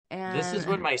This is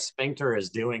what And my sphincter is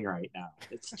doing right now.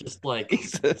 It's just like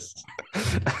Jesus.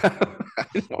 I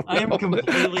don't I am know.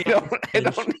 completely I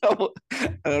unhinged. don't know.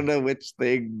 I don't know which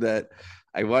thing that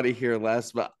I want to hear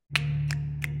less, but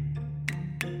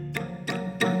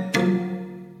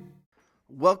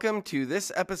welcome to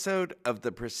this episode of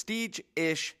the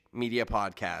Prestige-ish Media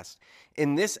Podcast.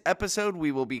 In this episode,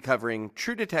 we will be covering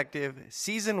True Detective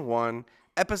Season 1,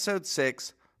 Episode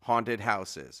 6, Haunted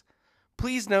Houses.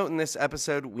 Please note in this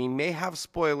episode, we may have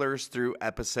spoilers through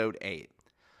Episode 8.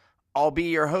 I'll be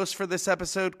your host for this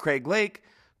episode, Craig Lake.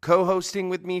 Co-hosting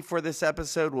with me for this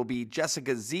episode will be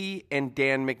Jessica Z and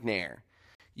Dan McNair.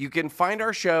 You can find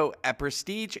our show at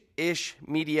Prestige-ish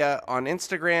Media on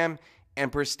Instagram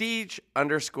and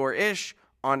Prestige_ish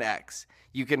on X.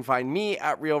 You can find me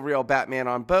at Real Batman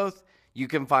on both. You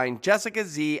can find Jessica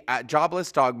Z at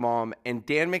Jobless Dog Mom and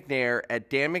Dan McNair at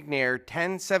Dan McNair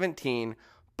 1017,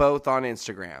 both on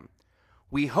Instagram.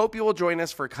 We hope you will join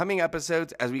us for coming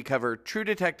episodes as we cover True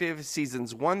Detective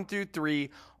Seasons 1 through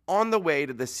 3 on the way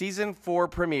to the Season 4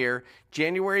 premiere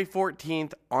January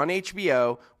 14th on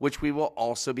HBO, which we will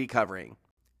also be covering.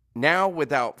 Now,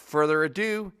 without further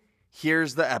ado,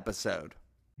 here's the episode.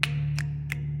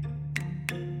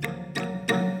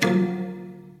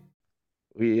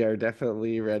 We are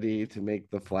definitely ready to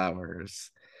make the flowers.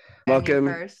 Welcome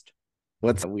first.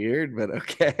 What's weird, but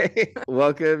okay.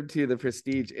 Welcome to the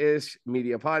Prestige-ish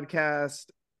Media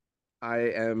Podcast. I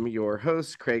am your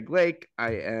host, Craig Lake.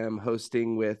 I am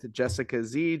hosting with Jessica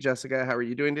Z. Jessica, how are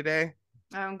you doing today?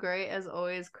 I'm great as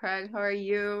always, Craig. How are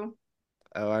you?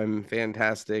 Oh, I'm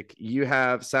fantastic. You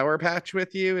have Sour Patch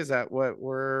with you? Is that what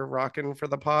we're rocking for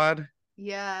the pod?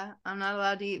 Yeah, I'm not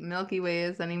allowed to eat Milky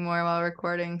Ways anymore while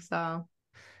recording, so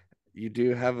You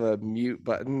do have a mute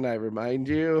button, I remind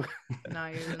you.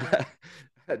 not using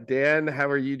it. Dan, how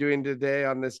are you doing today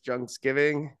on this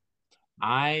Junksgiving?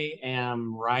 I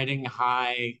am riding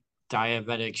high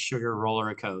diabetic sugar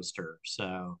roller coaster.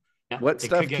 So yeah, What it could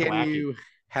stuff get can wacky. you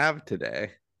have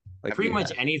today? Pretty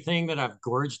much anything that I've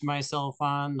gorged myself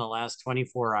on the last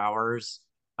 24 hours.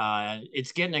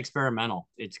 It's getting experimental.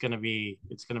 It's gonna be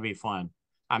fun.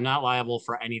 I'm not liable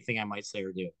for anything I might say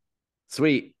or do.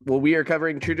 Sweet. Well, we are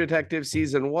covering True Detective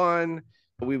Season 1.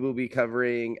 We will be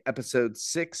covering Episode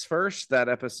 6 first. That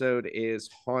episode is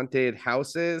Haunted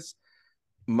Houses.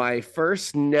 My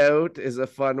first note is a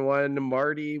fun one.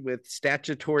 Marty with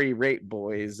statutory rape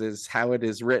boys is how it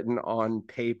is written on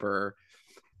paper.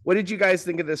 What did you guys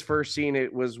think of this first scene?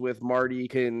 It was with Marty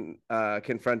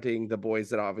confronting the boys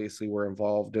that obviously were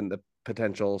involved in the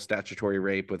potential statutory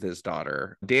rape with his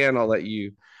daughter. Dan, I'll let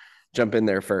you jump in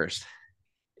there first.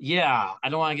 Yeah, I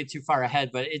don't want to get too far ahead,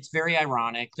 but it's very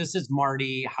ironic. This is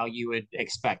Marty how you would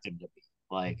expect him to be.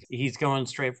 Like he's going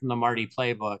straight from the Marty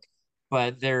playbook,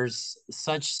 but there's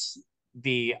such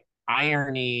the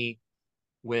irony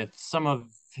with some of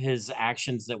his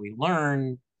actions that we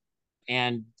learn,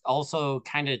 and also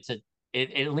kind of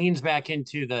it leans back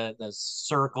into the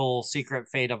circle secret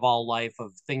fate of all life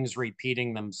of things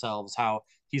repeating themselves, how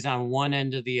he's on one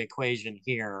end of the equation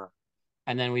here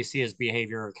and then we see his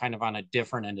behavior kind of on a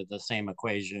different end of the same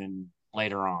equation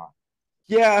later on.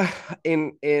 Yeah,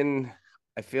 in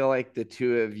I feel like the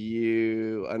two of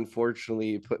you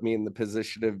unfortunately put me in the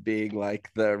position of being like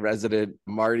the resident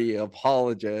Marty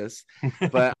apologist.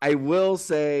 But I will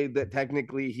say that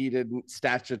technically he didn't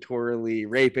statutorily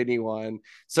rape anyone.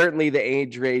 Certainly the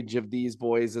age range of these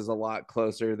boys is a lot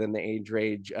closer than the age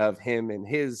range of him and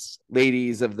his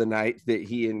ladies of the night that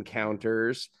he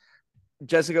encounters.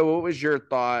 Jessica, what was your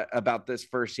thought about this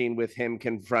first scene with him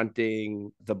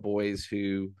confronting the boys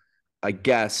who, I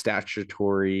guess,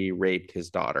 statutory raped his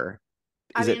daughter?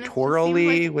 Is it It just seems like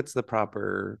torally? What's the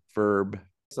proper verb?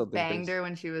 banged her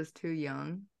when she was too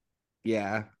young.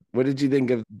 Yeah. What did you think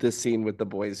of this scene with the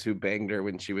boys who banged her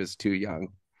when she was too young?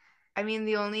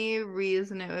 The only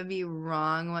reason it would be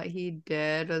wrong what he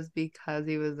did was because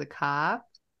he was a cop.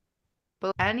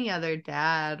 But any other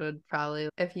dad would probably,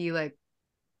 if he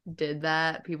did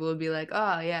that, people would be like,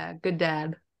 oh yeah, good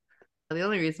dad. The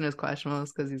only reason it's questionable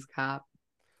is because he's a cop.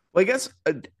 Well, I guess,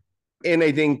 and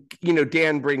I think,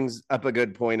 Dan brings up a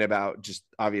good point about just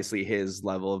obviously his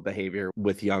level of behavior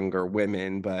with younger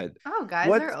women, but Oh, guys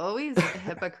are always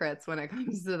hypocrites when it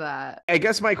comes to that. I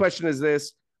guess my question is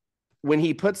this. When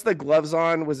he puts the gloves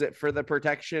on, was it for the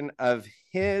protection of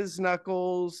his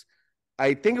knuckles?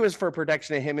 I think it was for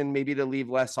protection of him and maybe to leave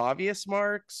less obvious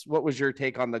marks. What was your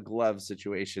take on the glove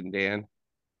situation, Dan?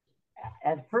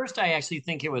 At first, I actually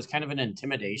think it was kind of an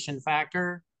intimidation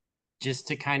factor, just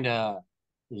to kind of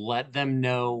let them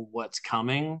know what's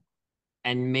coming,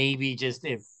 and maybe just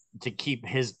if to keep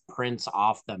his prints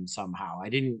off them somehow. I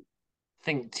didn't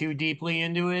think too deeply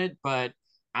into it, but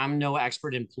I'm no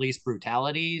expert in police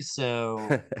brutality.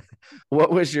 So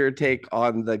What was your take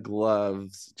on the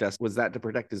gloves? Just was that to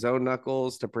protect his own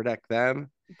knuckles, to protect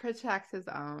them? Protects his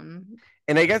own.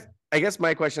 And I guess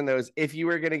my question though is if you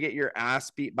were going to get your ass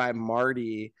beat by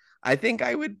Marty, I think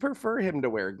I would prefer him to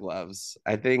wear gloves.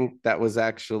 I think that was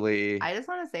actually I just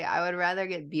want to say I would rather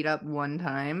get beat up one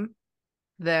time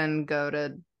than go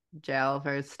to jail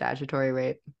for statutory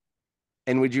rape.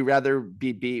 And would you rather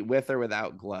be beat with or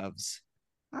without gloves?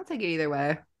 I'll take it either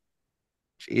way.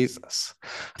 Jesus.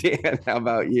 Dan, how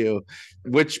about you?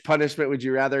 Which punishment would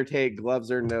you rather take,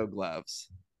 gloves or no gloves?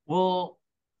 well,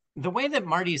 the way that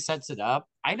Marty sets it up,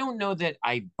 I don't know that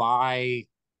I buy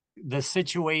the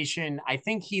situation. I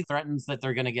think he threatens that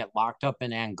they're going to get locked up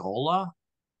in Angola.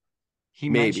 He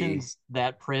Maybe. mentions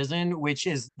that prison, which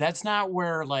is that's not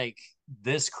where like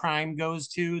this crime goes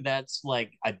to. That's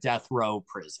like a death row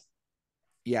prison.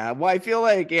 Yeah, well, I feel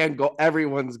like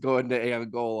everyone's going to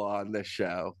Angola on this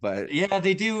show, but Yeah,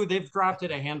 they do. They've dropped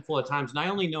it a handful of times, and I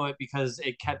only know it because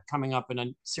it kept coming up in a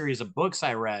series of books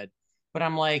I read. But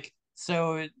I'm like,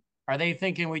 so are they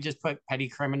thinking we just put petty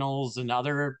criminals and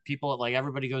other people like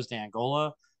everybody goes to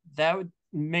Angola? That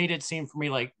made it seem for me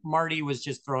like Marty was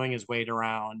just throwing his weight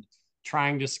around,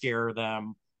 trying to scare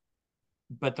them,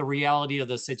 but the reality of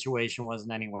the situation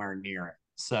wasn't anywhere near it.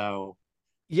 So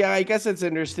yeah, I guess it's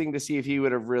interesting to see if he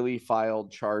would have really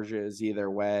filed charges either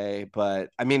way. But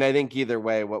I mean, I think either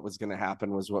way, what was going to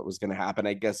happen was what was going to happen.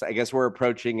 I guess we're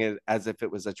approaching it as if it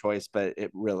was a choice, but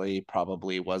it really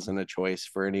probably wasn't a choice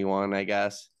for anyone, I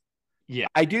guess. yeah,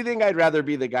 I do think I'd rather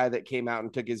be the guy that came out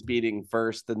and took his beating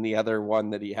first than the other one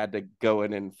that he had to go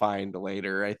in and find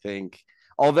later, I think.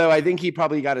 Although I think he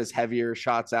probably got his heavier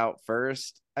shots out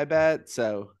first, I bet.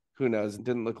 So who knows? It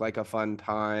didn't look like a fun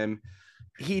time.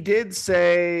 He did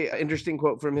say, interesting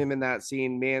quote from him in that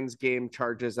scene, man's game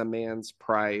charges a man's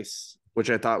price, which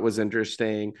I thought was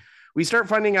interesting. We start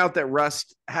finding out that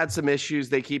Rust had some issues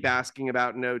they keep asking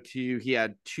about in O2. He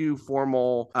had two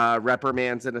formal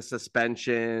reprimands and a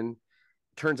suspension.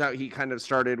 Turns out he kind of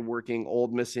started working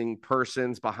old missing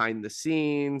persons behind the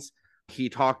scenes. He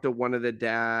talked to one of the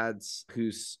dads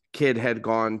whose kid had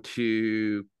gone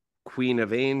to Queen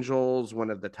of Angels, one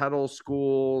of the Tuttle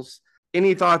schools.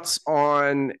 Any thoughts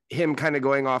on him kind of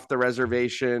going off the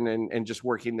reservation and just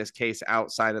working this case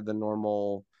outside of the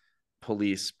normal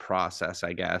police process,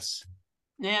 I guess?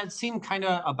 yeah, it seemed kind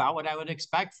of about what I would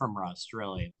expect from Rust,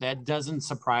 really. That doesn't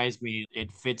surprise me.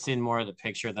 It fits in more of the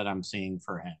picture that I'm seeing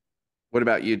for him. What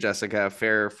about you, Jessica?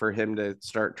 Fair for him to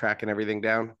start tracking everything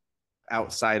down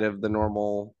outside of the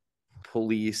normal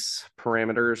police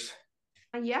parameters?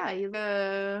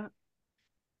 Yeah,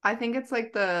 I think it's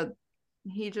like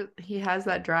he has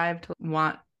that drive to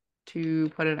want to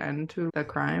put an end to the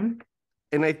crime.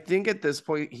 And I think at this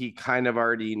point, he kind of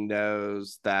already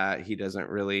knows that he doesn't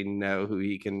really know who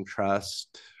he can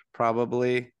trust,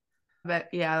 probably. But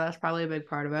yeah, that's probably a big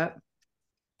part of it.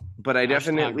 But I Hashtag, I was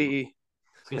definitely,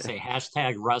 going to say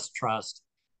hashtag Rust Trust.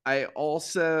 I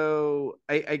also,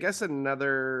 I guess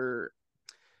another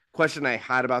question I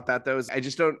had about that though is I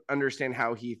just don't understand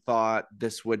how he thought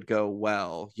this would go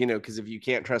well, because if you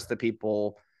can't trust the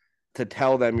people to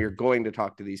tell them you're going to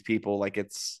talk to these people, like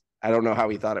I don't know how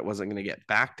he thought it wasn't going to get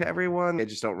back to everyone. I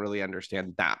just don't really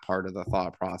understand that part of the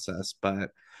thought process. But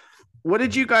what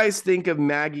did you guys think of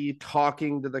Maggie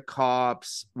talking to the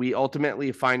cops? We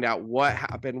ultimately find out what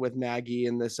happened with Maggie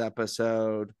in this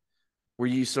episode. Were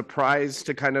you surprised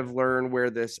to kind of learn where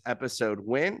this episode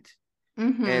went?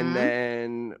 And Mm-hmm.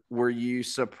 then were you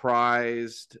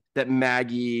surprised that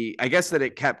Maggie, I guess that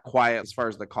it kept quiet as far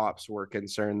as the cops were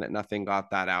concerned, that nothing got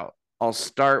that out? I'll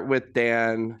start with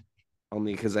Dan,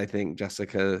 only because I think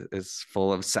Jessica is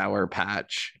full of sour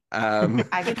patch.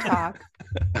 I could talk.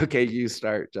 Okay, you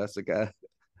start, Jessica.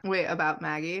 Wait, about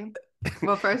Maggie.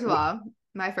 Well, first of all,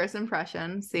 my first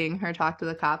impression seeing her talk to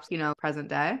the cops, present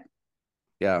day,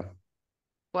 Yeah.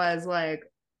 was like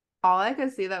all I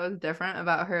could see that was different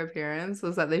about her appearance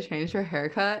was that they changed her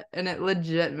haircut and it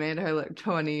legit made her look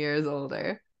 20 years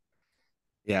older.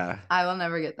 Yeah. I will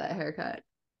never get that haircut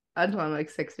until I'm like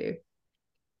 60.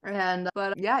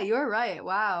 But yeah, you were right.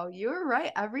 Wow, you were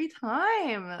right every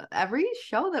time. Every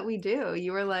show that we do,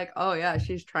 you were like, oh yeah,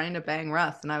 she's trying to bang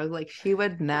Russ. And I was like, she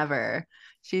would never.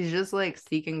 She's just like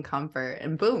seeking comfort.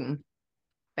 And boom,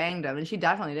 banged him. And she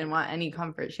definitely didn't want any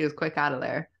comfort. She was quick out of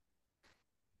there.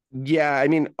 Yeah, I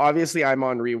mean, obviously I'm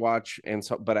on rewatch, and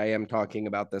so, but I am talking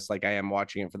about this like I am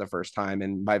watching it for the first time,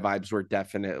 and my vibes were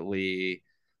definitely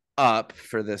up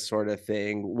for this sort of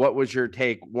thing. What was your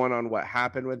take, one, on what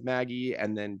happened with Maggie,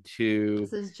 and then two,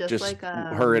 This is just just like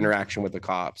her interaction with the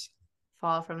cops?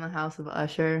 Fall from the House of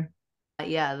Usher.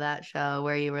 Yeah, that show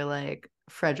where you were like,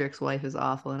 Frederick's wife is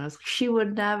awful. And I was like, she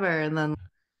would never. And then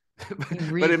you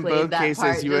But in replayed both that cases,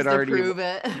 part you had just to already. prove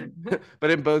it.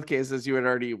 But in both cases, you had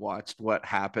already watched what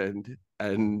happened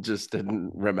and just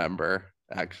didn't remember,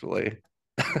 actually.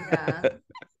 Yeah.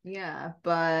 Yeah,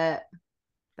 but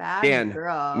bad Dan,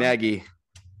 girl. Maggie.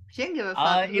 She didn't give a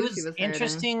fuck It who she was was hurting.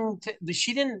 interesting.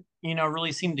 She didn't,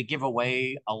 really seem to give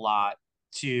away a lot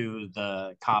to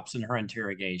the cops in her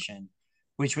interrogation,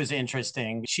 which was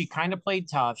interesting. She kind of played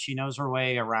tough. She knows her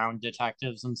way around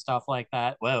detectives and stuff like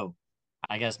that. Whoa,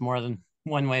 I guess more than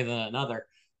one way than another.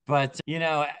 But,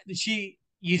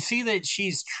 you see that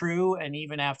she's true. And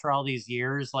even after all these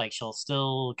years, like she'll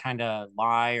still kind of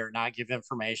lie or not give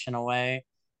information away,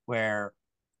 where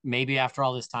maybe after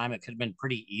all this time, it could have been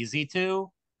pretty easy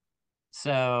to.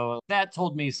 So that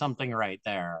told me something right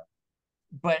there.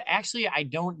 But actually, I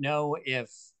don't know if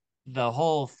the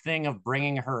whole thing of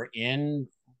bringing her in,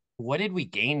 what did we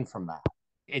gain from that?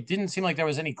 It didn't seem like there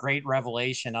was any great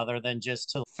revelation other than just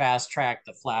to fast track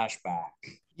the flashback.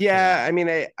 Yeah, I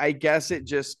mean, I guess it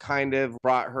just kind of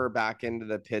brought her back into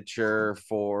the picture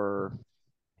for,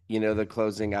 the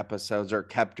closing episodes, or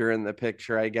kept her in the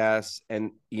picture, I guess.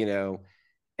 And,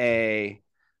 A,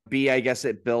 B, I guess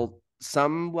it built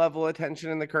some level of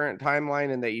tension in the current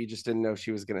timeline, and that you just didn't know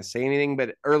she was going to say anything.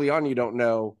 But early on, you don't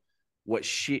know what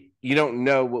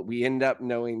we end up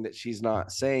knowing that she's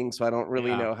not saying. So I don't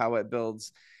really know how it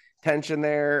builds tension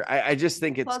there. I just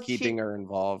think it's keeping her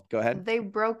involved. Go ahead. They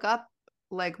broke up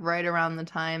like right around the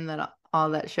time that all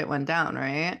that shit went down,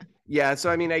 right? Yeah, so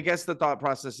I mean, I guess the thought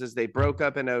process is they broke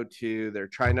up in 02. They're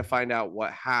trying to find out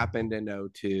what happened in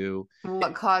 02.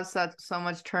 What caused so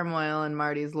much turmoil in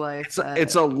Marty's life?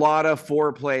 It's a lot of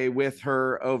foreplay with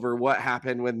her over what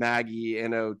happened with Maggie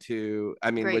in 02.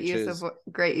 I mean, great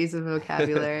use of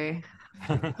vocabulary.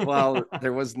 Well,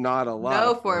 there was not a lot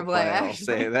no of foreplay, I'll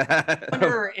say that. I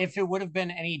wonder if it would have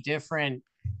been any different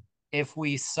if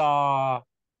we saw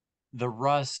the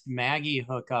Rust Maggie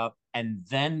hookup and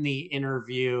then the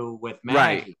interview with Maggie.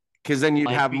 Right. Because then you'd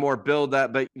have more build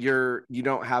up, but you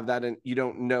don't have that, and you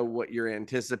don't know what you're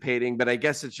anticipating. But I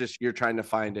guess it's just you're trying to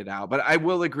find it out. But I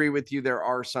will agree with you. There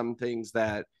are some things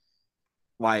that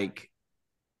like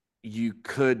you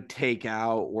could take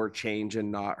out or change and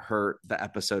not hurt the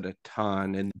episode a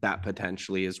ton. And that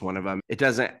potentially is one of them. It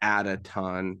doesn't add a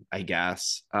ton, I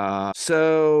guess.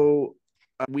 So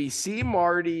we see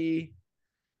Marty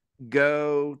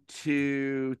go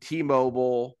to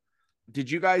T-Mobile. Did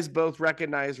you guys both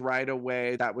recognize right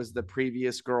away that was the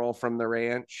previous girl from the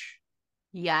ranch?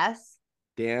 Yes.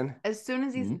 Dan? As soon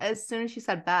as she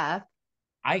said Beth.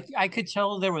 I could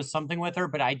tell there was something with her,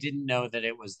 but I didn't know that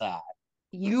it was that.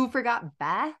 You forgot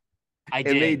Beth? I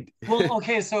did. Well,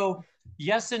 okay, so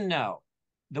yes and no.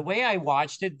 The way I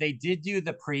watched it, they did do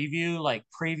the preview like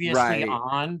previously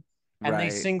on, and they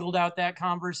singled out that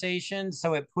conversation.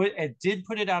 So it did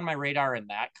put it on my radar in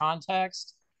that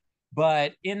context.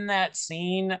 But in that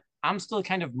scene, I'm still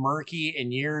kind of murky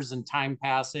in years and time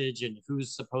passage and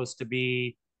who's supposed to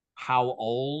be how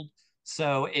old.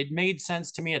 So it made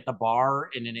sense to me at the bar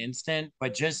in an instant,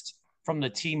 but just from the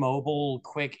T-Mobile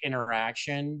quick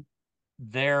interaction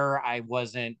there, I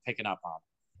wasn't picking up on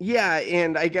it. Yeah,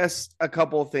 and I guess a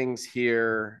couple things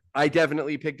here. I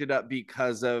definitely picked it up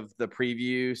because of the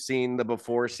preview scene, the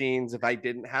before scenes. If I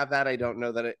didn't have that, I don't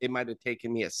know that it might have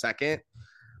taken me a second.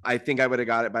 I think I would have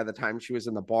got it by the time she was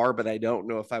in the bar, but I don't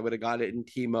know if I would have got it in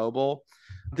T-Mobile.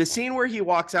 The scene where he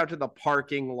walks out to the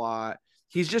parking lot,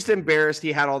 he's just embarrassed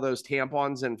he had all those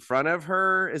tampons in front of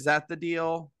her. Is that the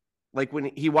deal? Like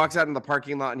when he walks out in the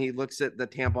parking lot and he looks at the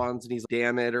tampons and he's like,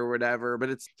 damn it or whatever.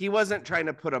 But he wasn't trying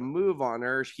to put a move on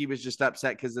her. He was just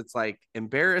upset because it's like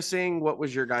embarrassing. What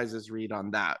was your guys' read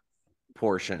on that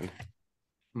portion?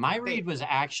 My read was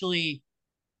actually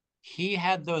he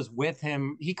had those with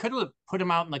him. He could have put them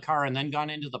out in the car and then gone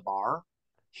into the bar.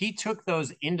 He took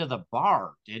those into the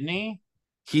bar, didn't he?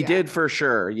 He did for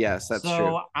sure. Yes, that's true.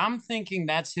 So I'm thinking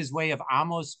that's his way of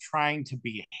almost trying to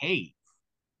behave.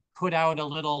 Put out a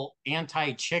little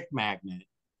anti-chick magnet.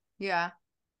 Yeah.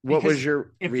 What was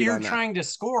your if you're trying to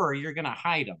score, you're going to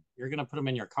hide them. You're going to put them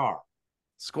in your car.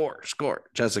 Score.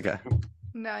 Jessica.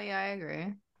 No, yeah, I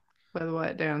agree with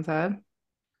what Dan said.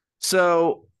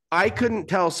 So I couldn't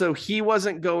tell. So he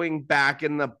wasn't going back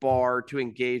in the bar to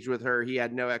engage with her. He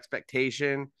had no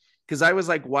expectation. Because I was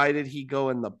like, why did he go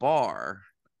in the bar?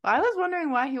 I was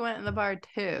wondering why he went in the bar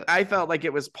too. I felt like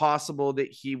it was possible that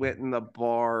he went in the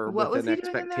bar with an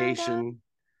expectation.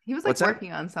 He was like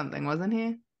working on something, wasn't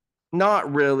he?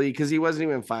 Not really, because he wasn't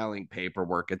even filing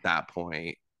paperwork at that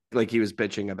point. Like he was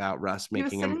bitching about Russ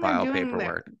making him file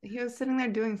paperwork. He was sitting there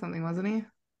doing something, wasn't he?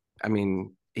 I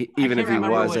mean, even if he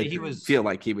was, I feel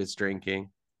like he was drinking.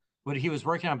 What he was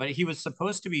working on, but he was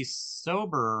supposed to be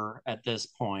sober at this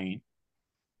point,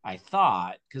 I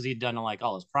thought, because he'd done like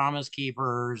all his Promise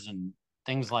Keepers and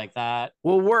things like that.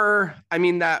 Well,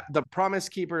 that the Promise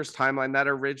Keepers timeline, that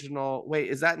original, wait,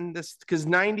 is that in this? Because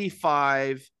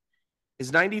 95,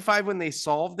 is 95 when they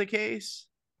solved the case?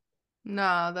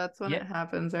 No, that's when it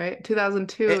happens, right?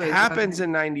 2002. It happens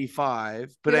in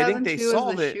 95, but I think they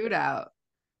solve it. Shootout.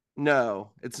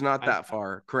 No, it's not that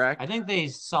far, correct? I think they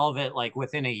solve it like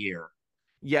within a year.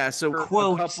 Yeah, so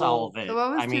solve it. So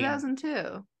what was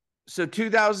 2002?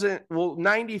 So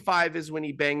 95 is when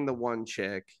he banged the one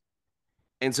chick.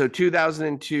 And so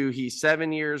 2002, he's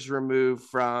 7 years removed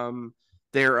from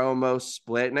their almost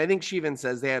split. And I think she even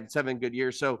says they had 7 good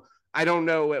years. So I don't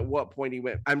know at what point he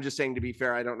went. I'm just saying, to be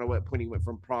fair, I don't know what point he went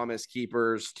from Promise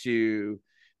Keepers to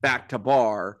back to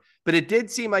bar. But it did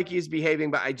seem like he's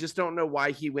behaving, but I just don't know why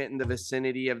he went in the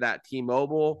vicinity of that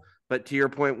T-Mobile. But to your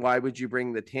point, why would you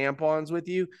bring the tampons with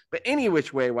you? But any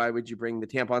which way, why would you bring the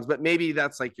tampons? But maybe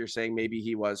that's like you're saying, maybe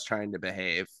he was trying to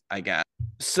behave, I guess.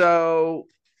 So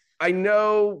I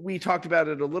know we talked about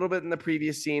it a little bit in the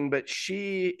previous scene, but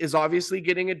she is obviously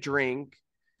getting a drink.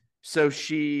 So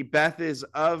Beth is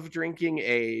of drinking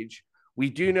age. We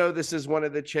do know this is one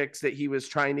of the chicks that he was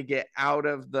trying to get out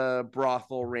of the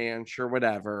brothel ranch or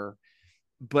whatever.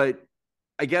 But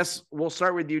I guess we'll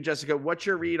start with you, Jessica. What's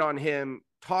your read on him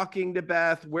talking to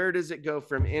Beth? Where does it go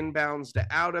from inbounds to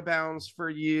out of bounds for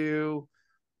you?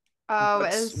 Oh,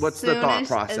 what's the thought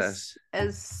process?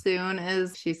 As soon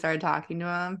as she started talking to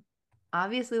him,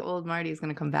 obviously old Marty's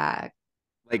going to come back.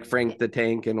 Like Frank the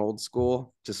Tank in Old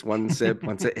School, just one sip.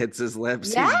 Once it hits his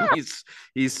lips,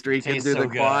 he's streaking through the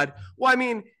quad. Well, I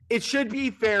mean, it should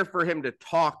be fair for him to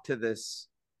talk to this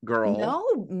girl.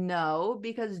 No,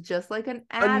 because just like a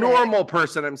normal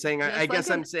person, I'm saying. I guess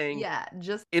I'm saying,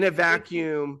 just in a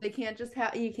vacuum. They can't just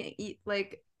have. You can't eat,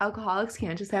 like, alcoholics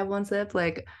can't just have one sip.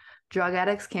 Like drug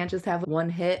addicts can't just have one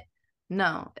hit.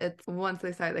 No, it's once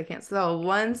they start, they can't. So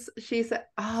once she said,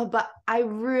 oh, but I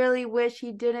really wish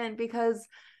he didn't, because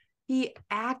he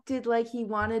acted like he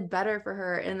wanted better for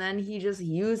her. And then he just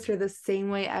used her the same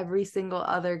way every single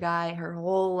other guy her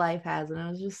whole life has. And it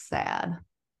was just sad.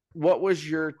 What was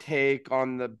your take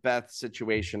on the Beth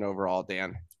situation overall,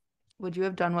 Dan? Would you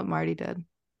have done what Marty did?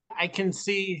 I can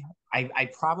see, I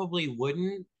probably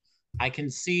wouldn't. I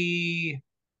can see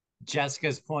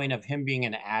Jessica's point of him being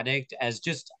an addict as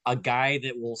just a guy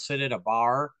that will sit at a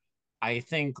bar. I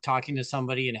think talking to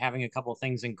somebody and having a couple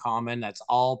things in common, that's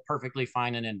all perfectly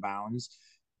fine and in bounds.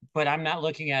 But I'm not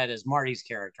looking at it as Marty's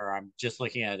character. I'm just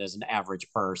looking at it as an average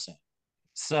person.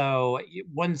 So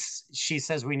once she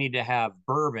says we need to have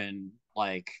bourbon,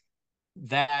 like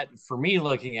that, for me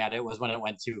looking at it was when it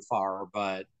went too far.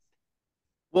 But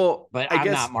I'm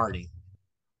not Marty.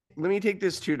 Let me take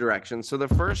this 2 directions. So the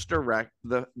first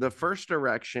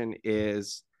direction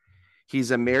is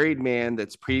he's a married man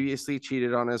that's previously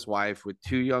cheated on his wife with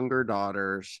 2 younger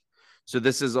daughters. So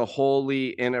this is a wholly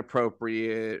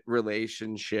inappropriate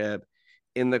relationship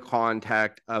in the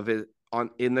context of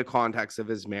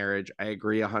his marriage. I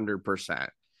agree 100%.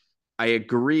 I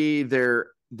agree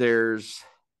there's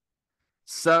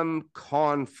some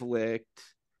conflict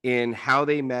in how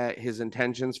they met, his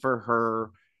intentions for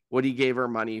her, what he gave her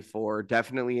money for.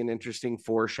 Definitely an interesting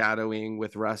foreshadowing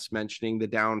with Russ mentioning the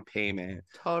down payment.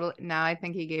 Totally. Now I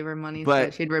think he gave her money so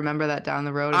that she'd remember that down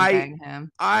the road and bang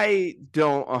him. I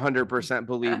don't 100%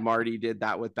 believe Marty did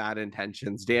that with bad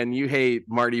intentions. Dan, you hate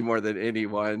Marty more than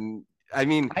anyone. I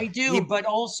mean, I do, but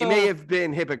also he may have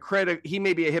been hypocritical. He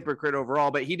may be a hypocrite overall,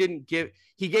 but he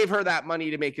gave her that money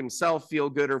to make himself feel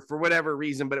good or for whatever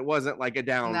reason, but it wasn't like a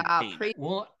down payment.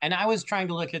 Well, and I was trying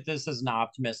to look at this as an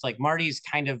optimist. Like Marty's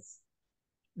kind of,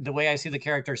 the way I see the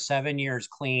character, 7 years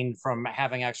clean from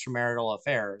having extramarital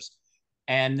affairs.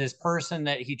 And this person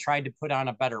that he tried to put on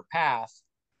a better path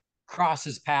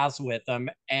crosses paths with him,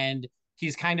 and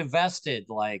he's kind of vested.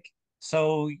 Like,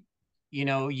 so,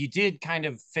 you did kind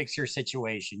of fix your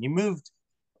situation. You moved,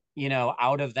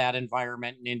 out of that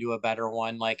environment and into a better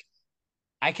one. Like,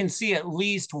 I can see at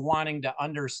least wanting to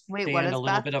understand a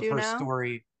little bit of her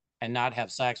story and not have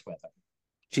sex with her.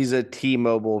 She's a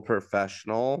T-Mobile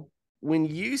professional. When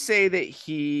you say that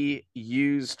he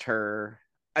used her,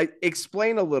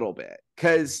 explain a little bit,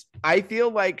 because I feel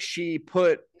like she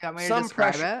put some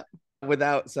pressure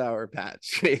without Sour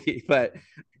Patch. But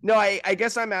no, I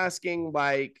guess I'm asking,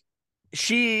 like,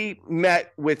 she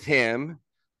met with him.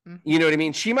 You know what I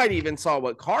mean? She might even saw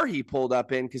what car he pulled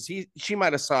up in because she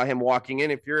might have saw him walking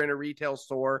in. If you're in a retail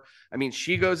store, I mean,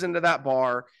 she goes into that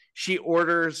bar. She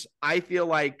orders, I feel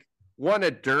like,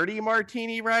 a dirty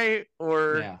martini, right?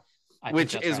 Or Yeah, I think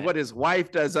which that's is right. what his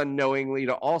wife does unknowingly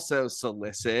to also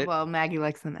solicit. Well, Maggie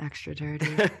likes them extra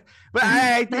dirty. But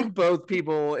I think both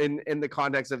people in the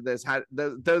context of this had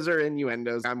those are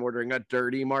innuendos. I'm ordering a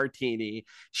dirty martini.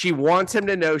 She wants him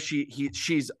to know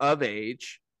she's of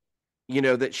age,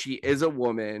 that she is a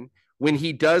woman. When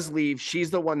he does leave, she's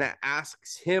the one that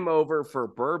asks him over for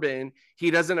bourbon.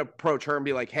 He doesn't approach her and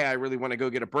be like, hey, I really want to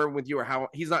go get a bourbon with you, or how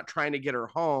he's not trying to get her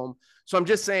home. So I'm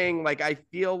just saying, like, I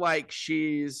feel like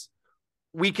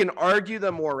we can argue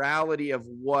the morality of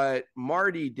what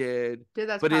Marty did. Dude,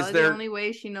 that's but probably the only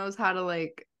way she knows how to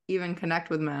like even connect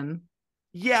with men.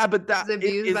 Yeah, but She was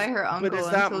abused by her uncle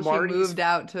until she moved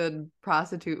out to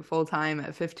prostitute full time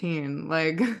at 15.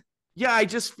 Like, yeah, I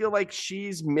just feel like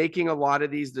she's making a lot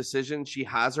of these decisions. She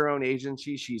has her own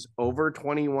agency. She's over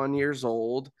 21 years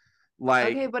old.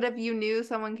 Like, okay, but if you knew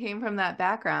someone came from that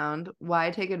background, why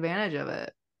take advantage of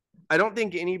it? I don't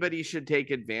think anybody should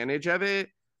take advantage of it.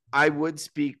 I would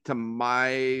speak to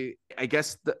I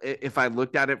guess if I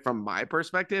looked at it from my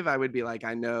perspective, I would be like,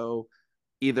 I know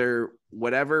either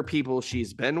whatever people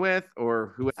she's been with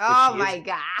or who. Oh my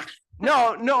God.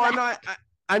 No, I'm not.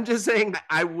 I'm just saying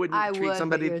I wouldn't treat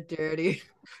somebody. But you're dirty.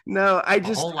 No, a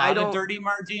whole lot of dirty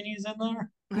martinis in there.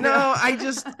 No, I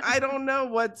don't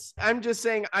know I'm just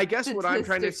saying, I guess what I'm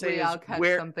trying to say is I'll catch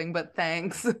something, but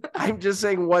thanks. I'm just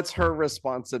saying what's her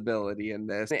responsibility in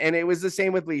this. And it was the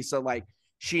same with Lisa. Like,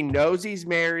 she knows he's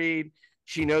married.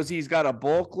 She knows he's got a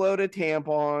bulk load of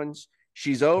tampons.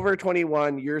 She's over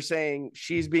 21. You're saying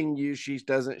she's being used. She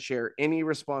doesn't share any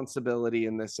responsibility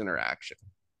in this interaction.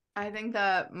 I think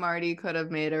that Marty could have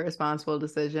made a responsible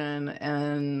decision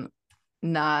and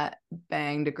not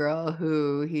banged a girl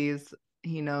who he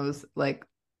knows, like,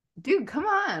 dude, come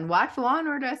on, watch Law and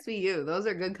Order SVU. Those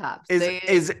are good cops. Does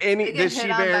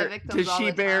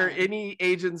she bear any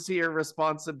agency or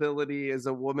responsibility as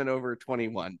a woman over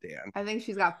 21, Dan? I think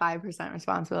she's got 5%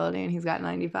 responsibility and he's got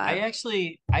 95.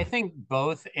 I think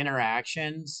both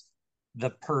interactions, the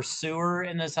pursuer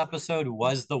in this episode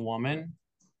was the woman.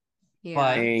 Yeah.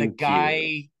 But the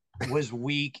guy was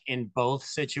weak in both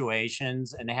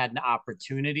situations and had an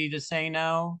opportunity to say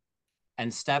no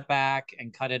and step back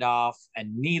and cut it off,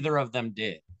 and neither of them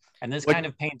did. And this kind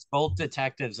of paints both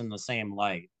detectives in the same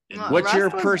light. What's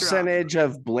your percentage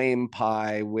of blame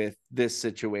pie with this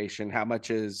situation? How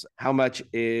much is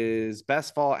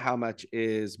Beth's fault? How much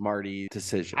is Marty's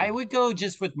decision? I would go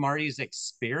just with Marty's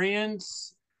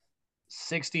experience,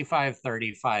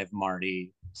 65-35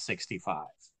 Marty, 65.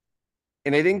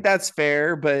 And I think that's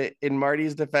fair, but in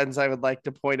Marty's defense, I would like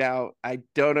to point out, I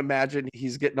don't imagine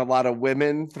he's getting a lot of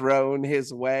women thrown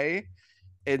his way.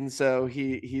 And so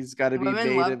he's got to be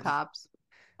women love cops.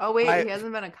 Oh, wait, he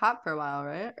hasn't been a cop for a while,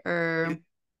 right? Or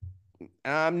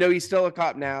no, he's still a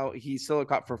cop now. He's still a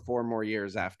cop for 4 more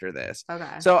years after this.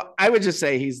 Okay. So I would just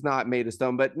say he's not made of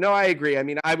stone, but no, I agree. I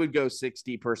mean, I would go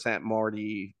 60%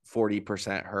 Marty,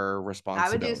 40% her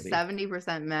responsibility. I would do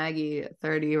 70% Maggie,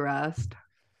 30 Rust.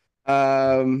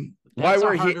 That's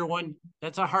a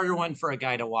harder one for a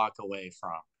guy to walk away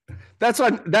from. That's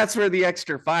where the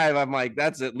extra 5, I'm like,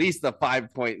 that's at least a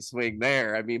 5-point swing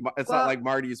there. I mean, it's not like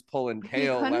Marty's pulling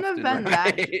tail left and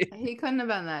right. He couldn't have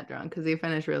been that drunk because he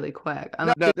finished really quick.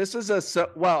 No, this was it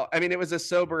was a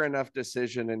sober enough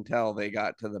decision until they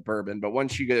got to the bourbon. But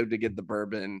once you go to get the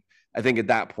bourbon, I think at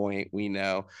that point we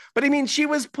know. But I mean, she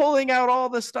was pulling out all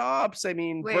the stops. I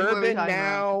mean, bourbon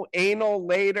now, anal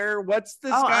later. What's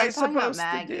this guy supposed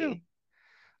to do?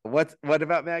 What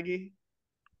about Maggie?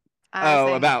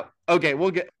 Okay,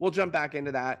 we'll jump back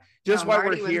into that. Just while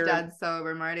we're here, Marty was dead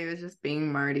sober. Marty was just being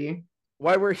Marty.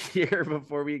 While we're here,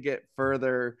 before we get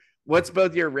further, what's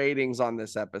both your ratings on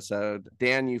this episode?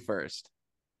 Dan, you first.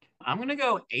 I'm gonna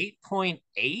go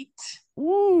 8.8.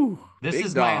 Woo! This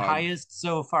is my highest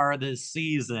so far this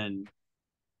season.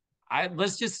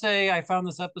 Let's just say I found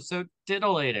this episode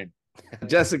titillating.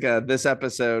 Jessica, this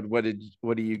episode, what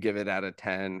do you give it out of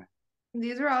 10?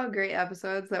 These are all great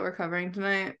episodes that we're covering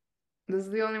tonight. This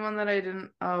is the only one that I didn't.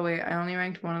 Oh wait, I only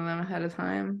ranked one of them ahead of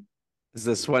time. Is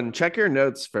this one? Check your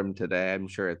notes from today. I'm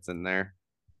sure it's in there.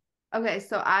 Okay,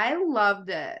 so I loved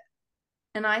it.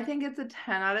 And I think it's a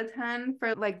 10 out of 10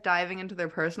 for like diving into their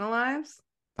personal lives.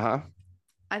 Uh-huh.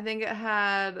 I think it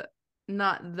had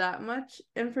not that much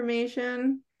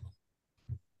information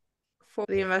for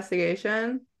the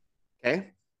investigation.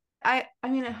 Okay. I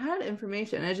mean, it had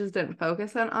information. It just didn't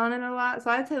focus on it a lot.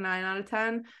 So I'd say 9 out of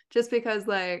 10 just because,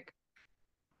 like,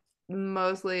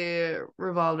 mostly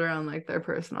revolved around like their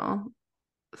personal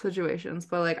situations,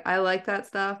 but like I like that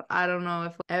stuff. I don't know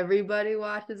if everybody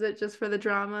watches it just for the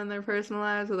drama in their personal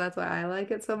lives, so that's why I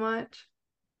like it so much.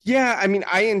 Yeah, I mean,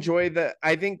 I enjoy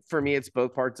I think for me, it's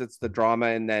both parts. It's the drama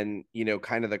and then,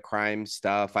 kind of the crime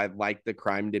stuff. I like the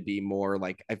crime to be more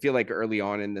like, I feel like early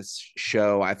on in this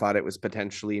show, I thought it was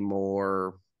potentially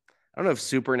more, I don't know if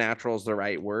supernatural is the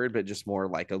right word, but just more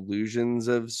like illusions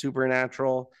of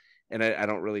supernatural. And I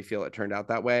don't really feel it turned out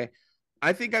that way.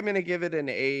 I think I'm going to give it an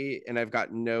 8, and I've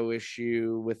got no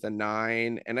issue with a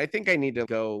 9. And I think I need to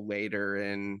go later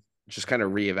and just kind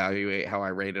of reevaluate how I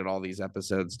rated all these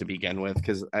episodes to begin with,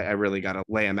 because I really got to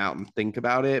lay them out and think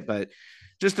about it. But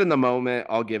just in the moment,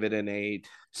 I'll give it an 8.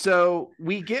 So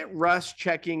we get Russ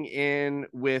checking in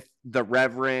with the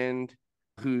Reverend,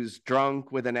 who's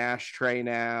drunk with an ashtray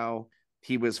now.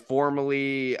 He was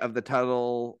formerly of the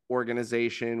Tuttle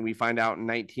organization. We find out in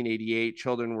 1988,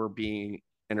 children were being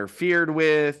interfered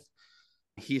with.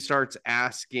 He starts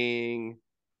asking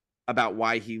about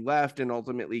why he left and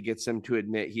ultimately gets him to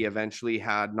admit he eventually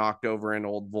had knocked over an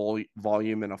old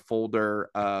volume in a folder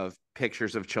of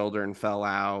pictures of children fell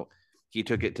out. He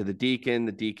took it to the deacon.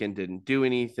 The deacon didn't do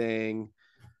anything.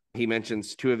 He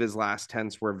mentions 2 of his last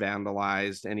tents were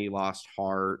vandalized and he lost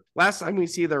heart. Last time we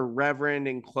see the Reverend,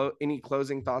 and any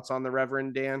closing thoughts on the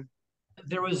Reverend, Dan?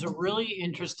 There was a really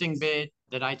interesting bit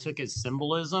that I took as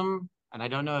symbolism, and I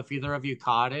don't know if either of you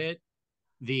caught it.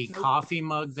 The coffee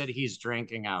mug that he's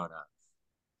drinking out of.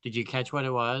 Did you catch what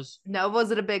it was? No, was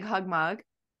it a big hug mug?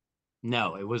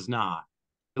 No, it was not.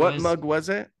 What mug was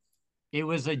it? It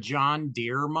was a John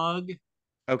Deere mug.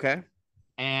 Okay.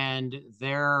 And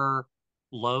their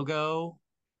logo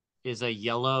is a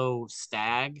yellow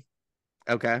stag.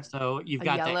 Okay. So you've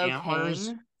got the antlers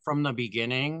king from the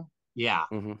beginning. Yeah.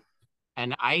 Mm-hmm.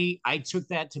 And I took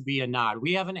that to be a nod.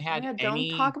 We haven't had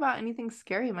don't talk about anything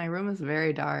scary. My room is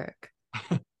very dark.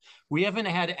 We haven't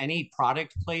had any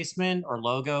product placement or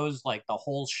logos like the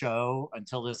whole show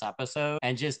until this episode.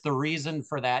 And just the reason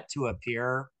for that to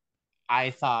appear, I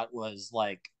thought was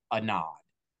like a nod.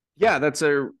 Yeah, that's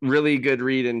a really good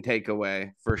read and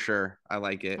takeaway for sure. I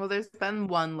like it. Well, there's been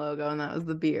one logo, and that was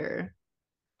the beer.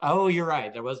 Oh, you're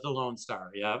right. There was the Lone Star.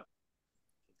 Yep.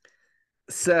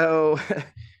 So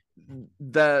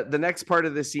the next part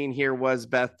of the scene here was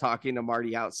Beth talking to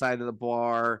Marty outside of the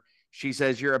bar. She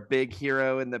says, "You're a big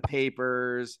hero in the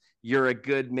papers. You're a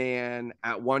good man."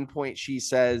 At one point, she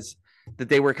says that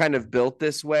they were kind of built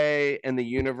this way and the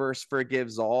universe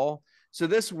forgives all. So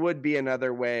this would be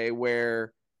another way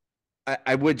where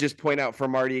I would just point out for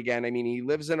Marty again. I mean, he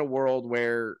lives in a world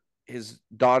where his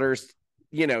daughter's,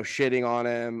 shitting on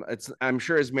him. I'm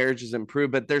sure his marriage is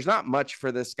improved, but there's not much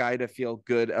for this guy to feel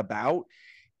good about.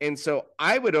 And so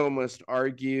I would almost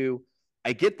argue,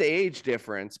 I get the age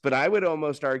difference, but I would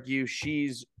almost argue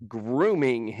she's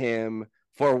grooming him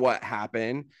for what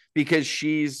happened because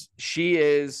she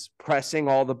is pressing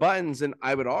all the buttons. And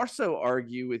I would also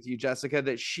argue with you, Jessica,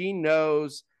 that she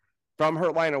knows from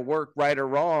her line of work, right or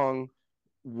wrong,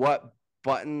 what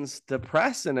buttons to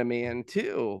press in a man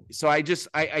too. So I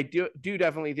do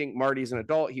definitely think Marty's an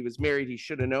adult. He was married. He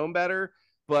should have known better,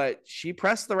 but she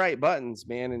pressed the right buttons,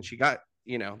 man. And she got,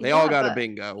 they all got a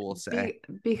bingo, we'll say.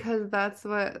 Because that's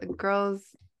what girls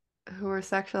who are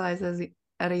sexualized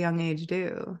at a young age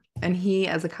do. And he,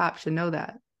 as a cop, should know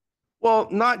that. Well,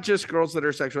 not just girls that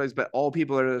are sexualized, but all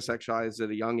people that are sexualized at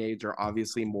a young age are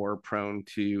obviously more prone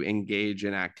to engage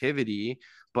in activity.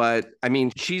 But I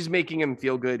mean, she's making him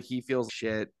feel good. He feels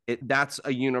shit. That's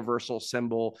a universal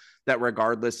symbol that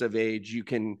regardless of age,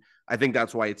 I think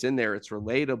that's why it's in there. It's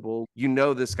relatable.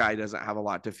 This guy doesn't have a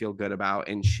lot to feel good about.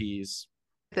 And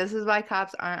this is why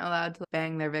cops aren't allowed to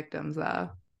bang their victims, though.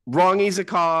 Wrong, he's a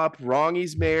cop. Wrong,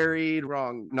 he's married.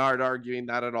 Wrong, not arguing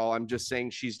that at all. I'm just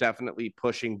saying she's definitely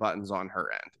pushing buttons on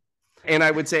her end. And I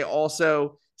would say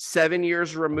also 7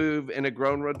 years removed in a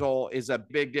grown adult is a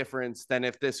big difference than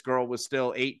if this girl was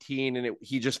still 18 and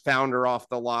he just found her off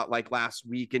the lot like last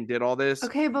week and did all this.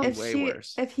 Okay, but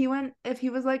if he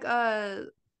was like a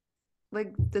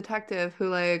detective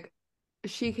who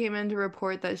she came in to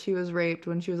report that she was raped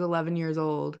when she was 11 years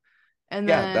old. And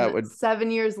then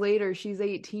 7 years later, she's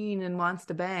 18 and wants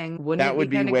to bang. That would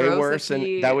be way worse.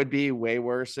 And that would be way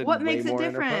worse. And what makes it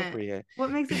different? What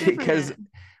makes it different? Because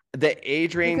the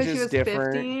age range is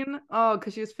different. 15? Oh,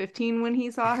 because she was 15 when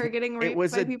he saw her getting raped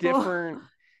by people?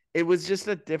 It was just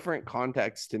a different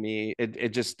context to me.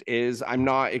 It just is. I'm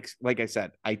not, like I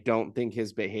said, I don't think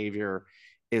his behavior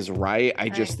is right. I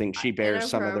just think she bears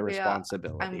some of the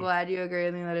responsibility. I'm glad you agree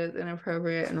with me that it's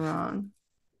inappropriate and wrong.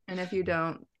 And if you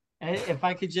don't, If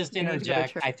I could just You need to go to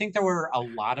interject, church. I think there were a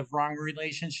lot of wrong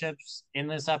relationships in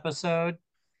this episode,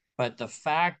 but the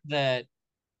fact that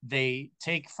they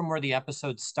take from where the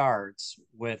episode starts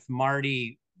with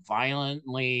Marty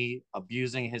violently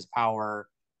abusing his power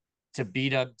to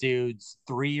beat up dudes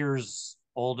 3 years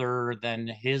older than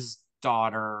his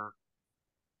daughter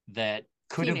that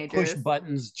could have pushed Teenagers.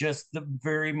 buttons just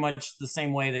very much the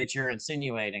same way that you're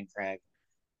insinuating, Craig.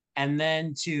 And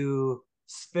then to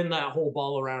spin that whole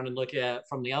ball around and look at it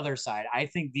from the other side. I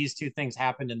think these two things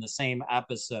happened in the same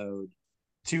episode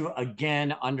to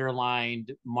again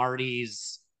underlined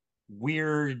Marty's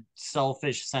weird,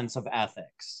 selfish sense of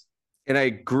ethics. And I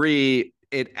agree.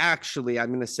 It actually, I'm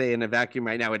going to say in a vacuum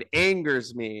right now, it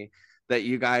angers me that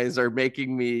you guys are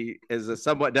making me, as a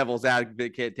somewhat devil's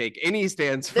advocate, take any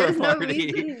stance for There's no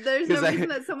Marty. reason. There's no reason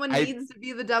that someone needs to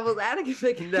be the devil's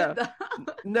advocate.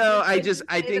 No, I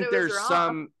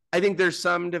think there's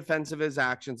some defense of his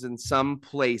actions in some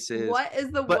places. What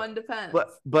is the one defense?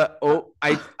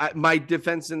 My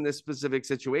defense in this specific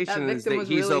situation is that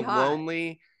he's really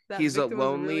a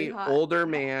lonely older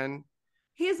man.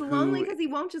 He's lonely because he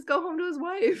won't just go home to his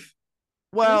wife.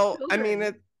 Well, I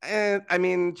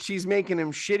mean, she's making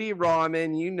him shitty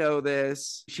ramen. You know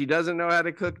this. She doesn't know how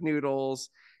to cook noodles.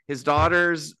 His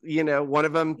daughters, one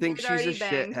of them thinks she's a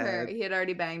shithead. He had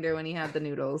already banged her when he had the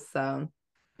noodles. So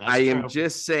I am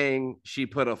just saying she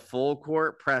put a full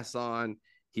court press on.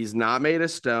 He's not made of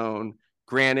stone.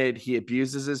 Granted, he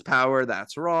abuses his power.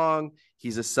 That's wrong.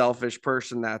 He's a selfish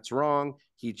person. That's wrong.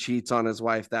 He cheats on his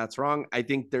wife. That's wrong. I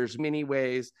think there's many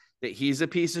ways that he's a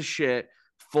piece of shit.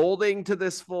 Folding to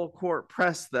this full court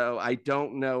press, though, I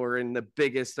don't know, are in the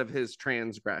biggest of his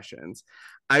transgressions.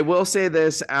 I will say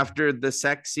this, after the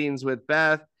sex scenes with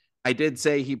Beth, I did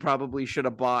say he probably should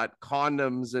have bought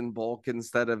condoms in bulk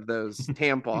instead of those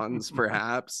tampons,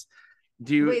 perhaps.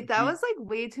 That was like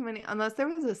way too many, unless there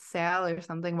was a sale or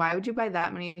something. Why would you buy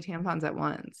that many tampons at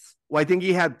once? Well, I think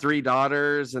he had 3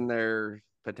 daughters and they're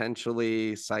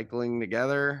potentially cycling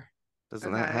together.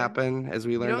 Doesn't that happen, as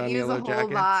we learned on Yellow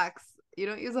Jackets? You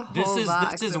don't use a whole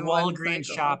box. This is Walgreens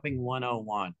shopping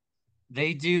 101.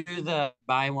 They do the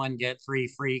buy one, get 3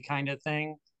 free kind of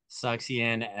thing. Sucks you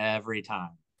in every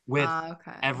time with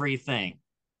everything.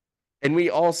 And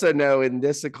we also know in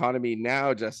this economy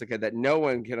now, Jessica, that no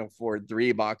one can afford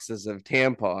 3 boxes of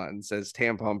tampons as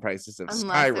tampon prices have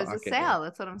skyrocketed. Unless there's a sale.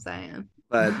 That's what I'm saying.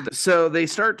 But so they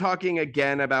start talking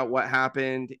again about what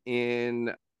happened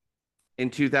in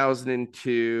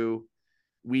 2002.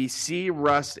 We see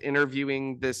Russ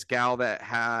interviewing this gal that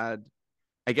had,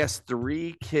 I guess,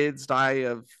 3 kids die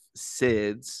of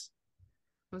SIDS.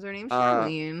 Was her name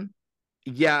Charlene?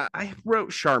 Yeah, I wrote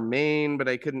Charmaine, but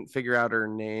I couldn't figure out her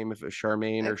name, if it was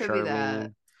Charmaine or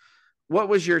Charlene. What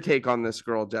was your take on this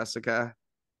girl, Jessica?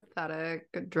 Pathetic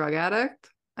drug addict,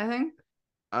 I think.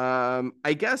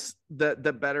 I guess the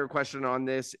better question on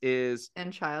this is...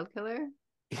 And child killer?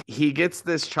 He gets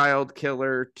this child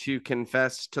killer to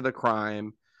confess to the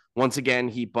crime. Once again,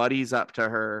 he buddies up to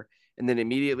her. And then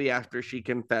immediately after she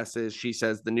confesses, she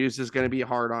says, the news is going to be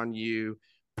hard on you.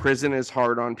 Prison is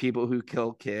hard on people who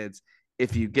kill kids.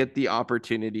 If you get the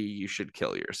opportunity, you should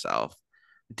kill yourself.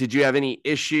 Did you have any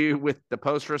issue with the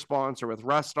post response or with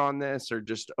Rust on this, or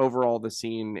just overall the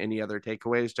scene? Any other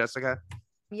takeaways, Jessica?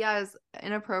 Yeah, it's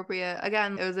inappropriate.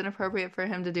 Again, it was inappropriate for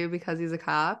him to do because he's a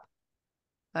cop.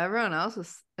 Everyone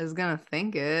else is gonna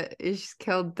think it. He just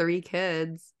killed 3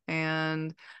 kids.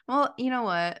 And well, you know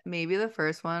what? Maybe the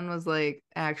first one was like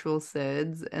actual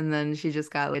SIDS, and then she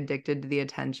just got like, addicted to the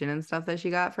attention and stuff that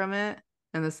she got from it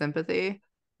and the sympathy.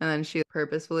 And then she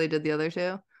purposefully did the other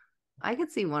 2. I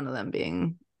could see one of them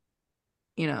being,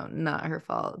 not her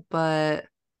fault. But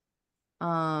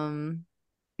I don't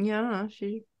know.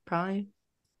 She probably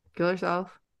killed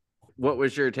herself. What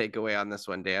was your takeaway on this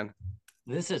one, Dan?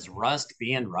 This is Rust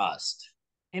being Rust.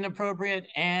 Inappropriate,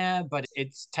 but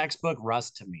it's textbook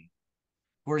Rust to me.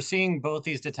 We're seeing both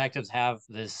these detectives have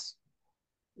this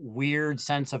weird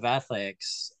sense of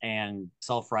ethics and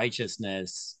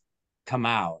self-righteousness come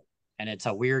out. And it's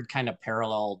a weird kind of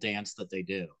parallel dance that they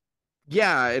do.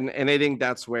 Yeah, and I think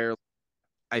that's where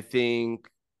I think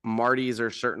Marty's are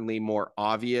certainly more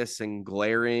obvious and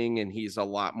glaring, and he's a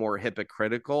lot more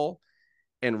hypocritical.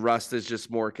 And Rust is just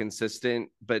more consistent,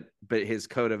 but his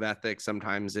code of ethics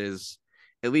sometimes is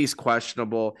at least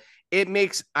questionable.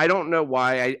 I don't know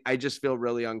why, I just feel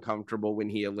really uncomfortable when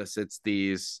he elicits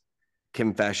these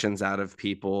confessions out of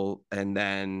people and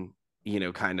then,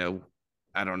 kind of,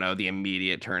 I don't know, the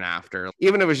immediate turn after.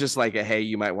 Even if it was just like hey,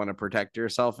 you might want to protect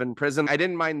yourself in prison. I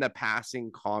didn't mind the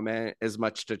passing comment as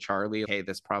much to Charlie, hey,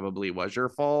 this probably was your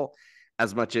fault,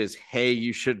 as much as, hey,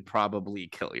 you should probably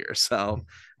kill yourself.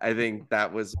 I think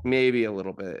that was maybe a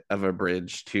little bit of a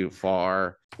bridge too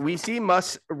far. We see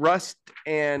Rust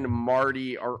and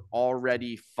Marty are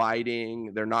already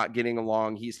fighting. They're not getting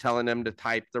along. He's telling them to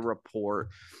type the report.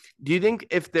 Do you think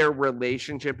if their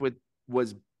relationship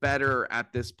was better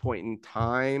at this point in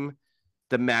time,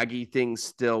 the Maggie thing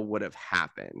still would have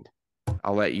happened?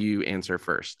 I'll let you answer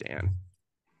first, Dan.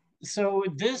 So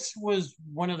this was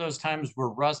one of those times where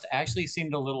Rust actually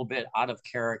seemed a little bit out of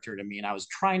character to me, and I was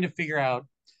trying to figure out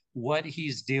what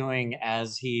he's doing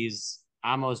as he's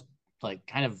almost like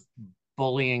kind of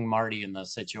bullying Marty in the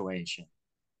situation.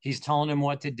 He's telling him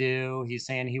what to do. He's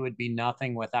saying he would be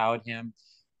nothing without him.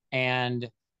 And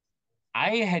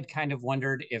I had kind of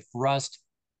wondered if Rust,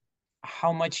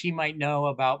 how much he might know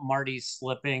about Marty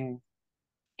slipping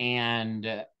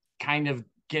and kind of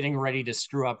getting ready to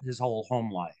screw up his whole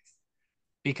home life.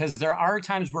 Because there are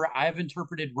times where I've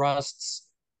interpreted Rust's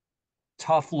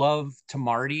tough love to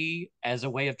Marty as a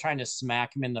way of trying to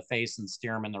smack him in the face and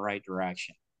steer him in the right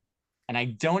direction. And I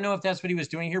don't know if that's what he was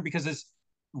doing here, because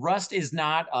Rust is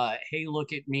not a, hey,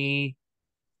 look at me,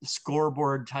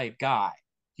 scoreboard type guy.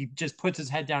 He just puts his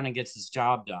head down and gets his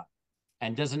job done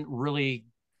and doesn't really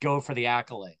go for the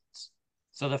accolades.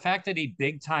 So the fact that he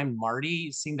big time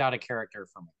Marty seemed out of character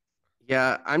for me.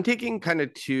 Yeah, I'm taking kind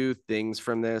of two things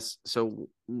from this. So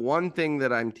one thing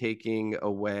that I'm taking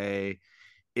away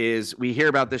is we hear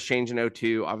about this change in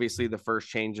O2. Obviously, the first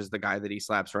change is the guy that he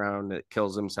slaps around that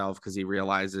kills himself because he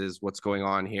realizes what's going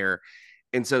on here.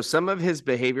 And so some of his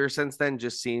behavior since then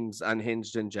just seems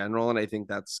unhinged in general. And I think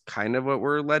that's kind of what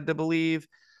we're led to believe.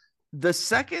 The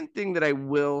second thing that I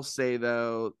will say,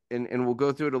 though, and we'll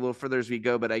go through it a little further as we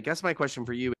go, but I guess my question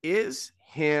for you is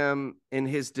him in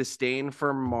his disdain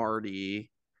for Marty,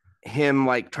 him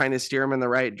like trying to steer him in the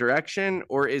right direction,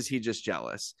 or is he just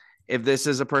jealous? If this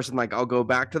is a person, like, I'll go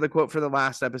back to the quote for the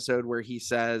last episode where he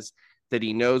says that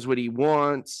he knows what he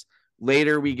wants.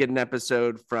 Later, we get an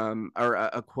episode from, or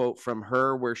a quote from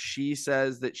her where she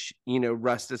says that,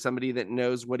 Rust is somebody that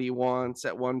knows what he wants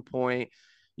at one point.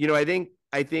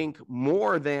 I think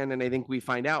more than, and I think we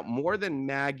find out more than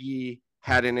Maggie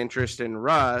had an interest in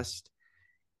Rust,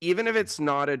 even if it's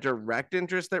not a direct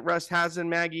interest that Rust has in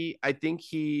Maggie, I think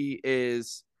he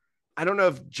is, I don't know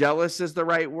if jealous is the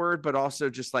right word, but also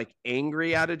just like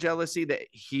angry out of jealousy that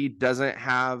he doesn't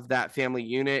have that family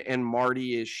unit and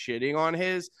Marty is shitting on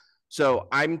his. So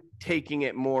I'm taking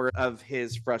it more of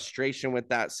his frustration with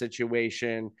that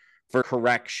situation for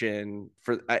correction.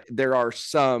 There are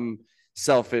some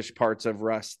selfish parts of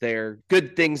Rust there,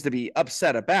 good things to be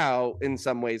upset about in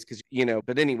some ways, because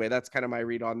but anyway, that's kind of my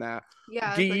read on that.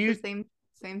 Yeah, it's like the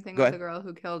same thing with the girl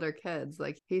who killed her kids.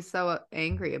 Like, he's so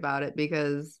angry about it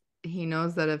because he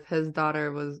knows that if his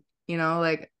daughter was,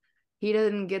 like, he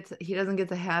doesn't get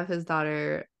to have his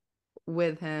daughter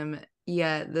with him,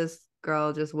 yet this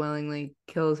girl just willingly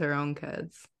kills her own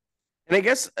kids. And I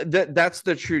guess that's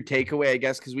the true takeaway, I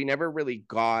guess, because we never really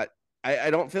got,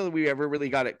 I don't feel that we ever really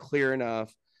got it clear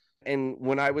enough. And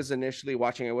when I was initially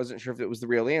watching, I wasn't sure if it was the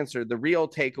real answer. The real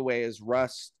takeaway is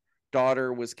Rust's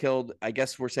daughter was killed, I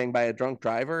guess we're saying, by a drunk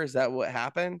driver. Is that what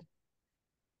happened?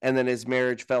 And then his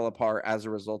marriage fell apart as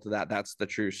a result of that. That's the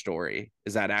true story.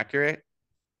 Is that accurate?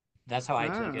 That's how I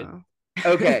took it.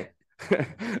 Okay.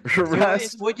 So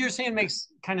what you're saying makes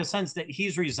kind of sense, that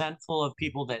he's resentful of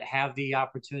people that have the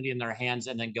opportunity in their hands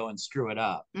and then go and screw it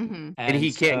up. Mm-hmm. And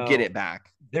he can't get it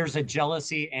back. There's a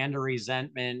jealousy and a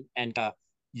resentment, and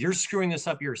you're screwing this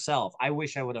up yourself. I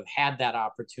wish I would have had that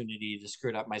opportunity to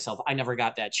screw it up myself. I never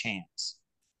got that chance.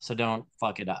 So don't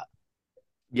fuck it up.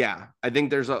 Yeah, I think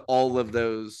there's all of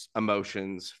those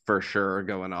emotions for sure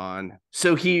going on.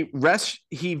 So he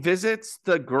visits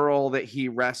the girl that he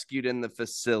rescued in the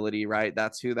facility, right?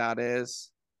 That's who that is?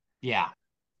 Yeah.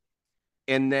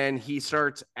 And then he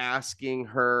starts asking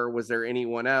her, was there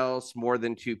anyone else, more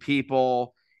than two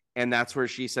people? And that's where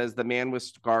she says the man with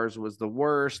scars was the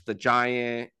worst, the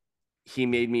giant. He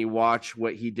made me watch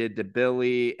what he did to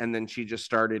Billy. And then she just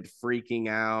started freaking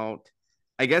out.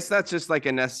 I guess that's just like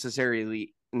a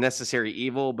necessary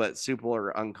evil, but super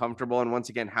uncomfortable. And once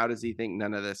again, how does he think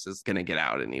none of this is going to get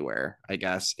out anywhere? I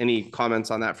guess. Any comments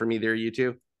on that from either of you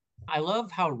two? I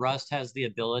love how Rust has the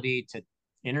ability to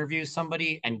interview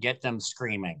somebody and get them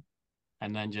screaming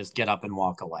and then just get up and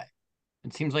walk away.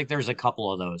 It seems like there's a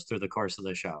couple of those through the course of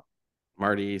the show.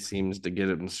 Marty seems to get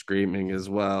him screaming as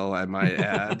well, I might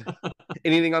add.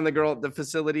 Anything on the girl at the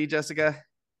facility, Jessica?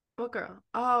 What girl?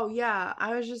 Oh, yeah.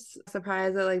 I was just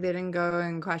surprised that they didn't go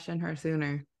and question her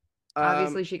sooner.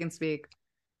 Obviously, she can speak.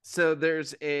 So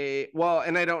there's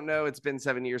and I don't know, it's been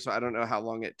 7 years, so I don't know how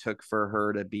long it took for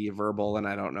her to be verbal, and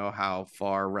I don't know how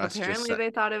far Russ Apparently they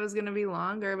thought it was going to be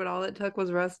longer, but all it took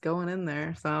was Russ going in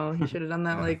there. So he should have done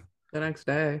that like the next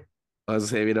day. I was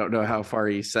saying we don't know how far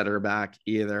he set her back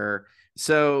either.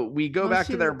 So we go back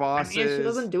to their bosses. I mean, she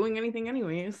wasn't doing anything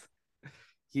anyways.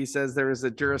 He says there was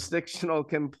a jurisdictional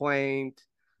complaint.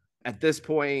 At this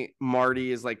point,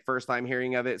 Marty is like first time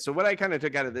hearing of it. So what I kind of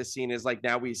took out of this scene is like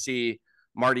now we see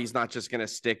Marty's not just going to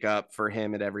stick up for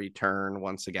him at every turn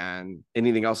once again.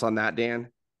 Anything else on that, Dan?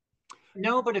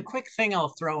 No, but a quick thing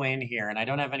I'll throw in here, and I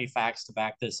don't have any facts to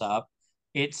back this up.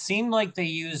 It seemed like they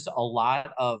used a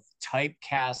lot of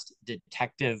typecast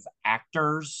detective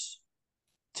actors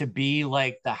to be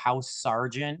like the house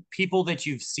sergeant, people that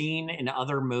you've seen in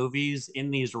other movies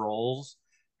in these roles.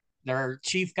 Their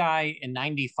chief guy in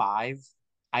 95,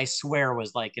 I swear,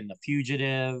 was like in The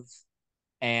Fugitive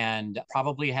and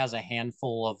probably has a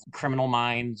handful of Criminal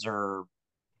Minds or,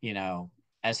 you know,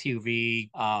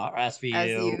 SUV, SVU,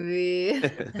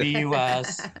 SUV.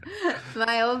 VUS.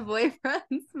 My old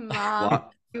boyfriend's mom.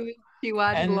 She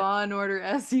watched Law and Order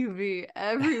SUV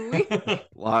every week.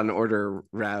 Law and Order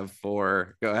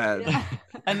RAV4. Go ahead. Yeah.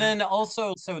 And then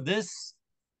also, so this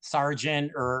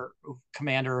sergeant or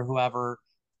commander or whoever,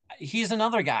 he's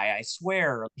another guy. I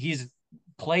swear he's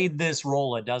played this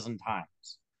role a dozen times.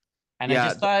 And I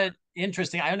just thought it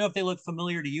interesting. I don't know if they look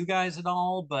familiar to you guys at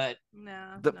all, but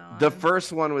the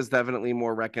first one was definitely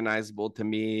more recognizable to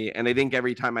me. And I think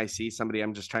every time I see somebody,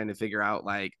 I'm just trying to figure out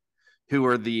like who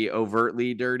are the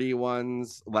overtly dirty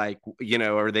ones? Like, you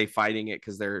know, are they fighting it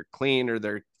because they're clean or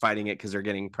they're fighting it because they're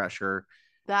getting pressure?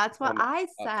 That's what I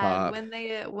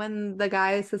said when the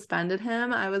guy suspended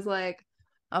him. I was like,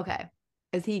 okay,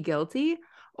 is he guilty?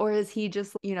 Or is he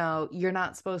just, you know, you're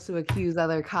not supposed to accuse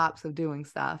other cops of doing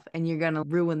stuff and you're going to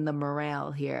ruin the morale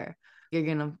here. You're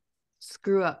going to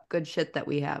screw up good shit that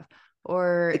we have.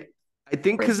 Or I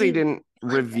think because they didn't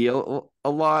reveal a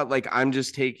lot, like I'm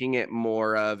just taking it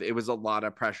more of it was a lot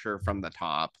of pressure from the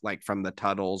top, like from the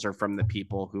Tuttles or from the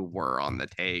people who were on the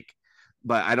take.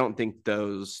 But I don't think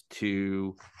those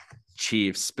two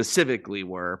chiefs specifically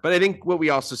were. But I think what we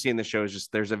also see in the show is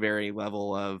just there's a very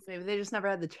level of maybe they just never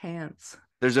had the chance.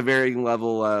 There's a very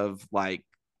level of like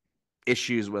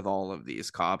issues with all of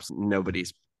these cops.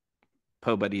 Nobody's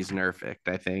nerfed,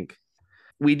 I think.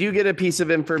 We do get a piece of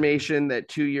information that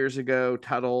 2 years ago,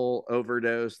 Tuttle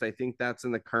overdosed. I think that's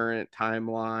in the current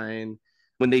timeline.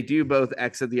 When they do both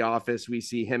exit the office, we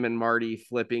see him and Marty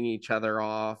flipping each other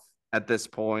off at this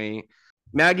point.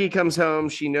 Maggie comes home.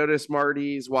 She noticed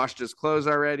Marty's washed his clothes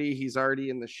already. He's already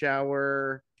in the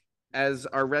shower. As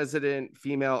our resident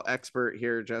female expert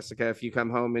here, Jessica, if you come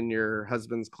home and your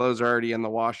husband's clothes are already in the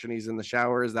wash and he's in the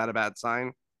shower, is that a bad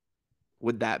sign?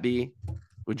 Would that be?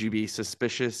 Would you be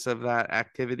suspicious of that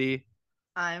activity?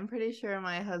 I'm pretty sure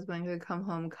my husband could come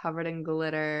home covered in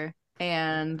glitter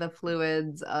and the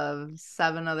fluids of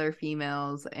 7 other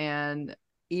females, and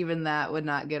even that would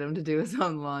not get him to do his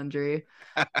own laundry.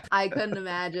 I couldn't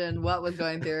imagine what was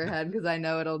going through her head because I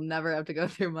know it'll never have to go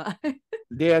through mine.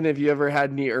 Dan, have you ever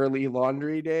had any early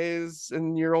laundry days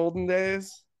in your olden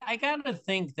days? I gotta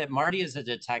think that Marty as a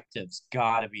detective's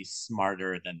gotta be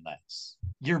smarter than this.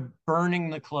 You're burning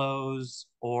the clothes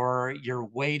or you're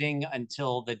waiting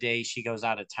until the day she goes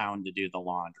out of town to do the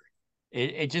laundry.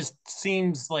 It just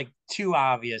seems like too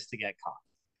obvious to get caught.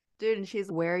 Dude, and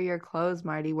she's, wear your clothes,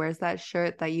 Marty. Where's that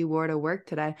shirt that you wore to work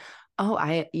today? Oh,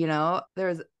 there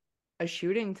was a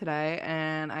shooting today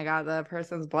and I got the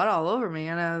person's blood all over me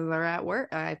and as they're at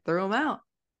work, I threw them out.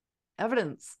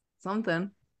 Evidence,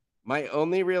 something. My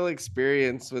only real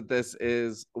experience with this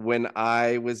is when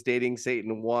I was dating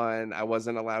Satan 1, I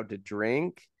wasn't allowed to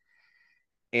drink.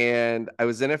 And I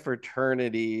was in a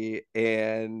fraternity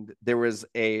and there was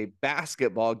a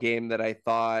basketball game that I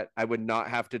thought I would not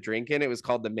have to drink in. It was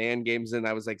called the Man Games. And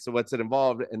I was like, so what's it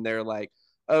involved? And they're like,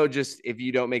 oh, just if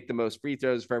you don't make the most free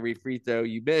throws for every free throw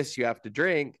you miss, you have to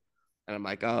drink. And I'm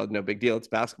like, oh, no big deal. It's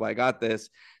basketball. I got this.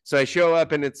 So I show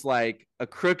up and it's like a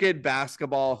crooked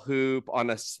basketball hoop on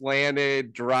a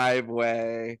slanted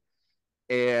driveway.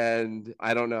 And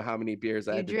I don't know how many beers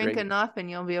I had to drink. You drink enough and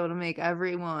you'll be able to make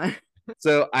every one.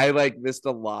 So I like missed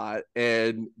a lot.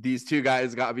 And these 2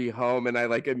 guys got me home and I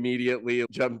like immediately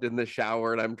jumped in the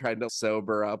shower and I'm trying to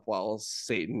sober up while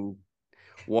Satan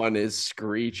 1 is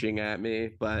screeching at me.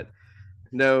 But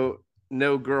no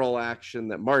girl action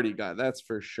that Marty got, that's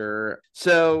for sure.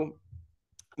 So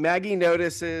Maggie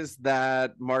notices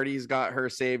that Marty's got her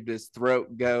saved as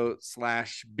throat goat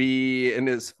 /B in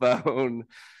his phone,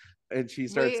 and she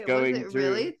starts going was it through.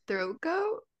 Really throat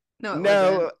goat? No,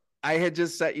 no, I had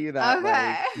just sent you that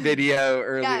Okay. video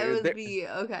earlier. Yeah, it was B.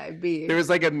 Okay, B. There was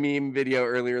like a meme video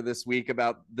earlier this week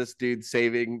about this dude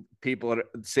saving people,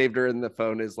 saved her in the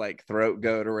phone as like throat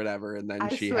goat or whatever, and then I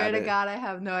she swear had to it God, I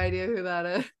have no idea who that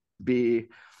is. be.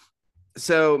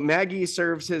 So Maggie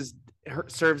serves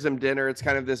him dinner. It's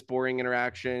kind of this boring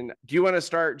interaction. Do you want to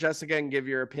start, Jessica, and give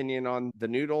your opinion on the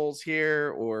noodles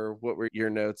here, or what were your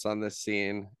notes on this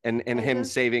scene and him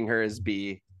saving her as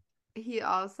B? He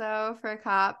also, for a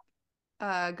cop,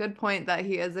 good point that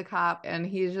he is a cop, and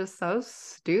he's just so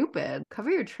stupid. Cover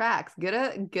your tracks.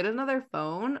 Get another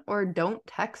phone, or don't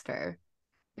text her.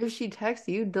 If she texts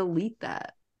you, delete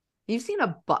that. You've seen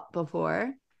a butt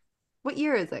before. What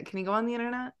year is it? Can you go on the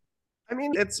internet? I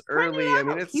mean, it's early. I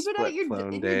mean, it's keep it at split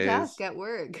phone in days. your desk at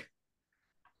work.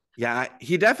 Yeah,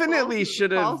 he definitely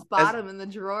should have. False bottom in the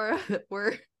drawer at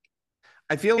work.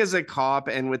 I feel as a cop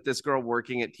and with this girl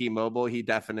working at T-Mobile, he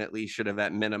definitely should have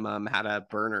at minimum had a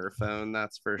burner phone.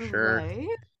 That's for sure. Right?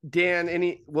 Dan,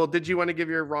 did you want to give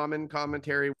your ramen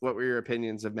commentary? What were your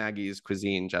opinions of Maggie's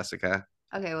cuisine, Jessica?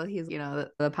 Okay, well, he's,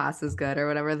 the pasta's good or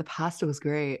whatever. The pasta was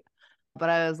great. But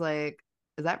I was like,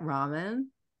 is that ramen?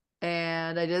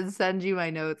 And I did send you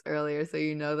my notes earlier, so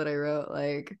you know that I wrote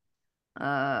like,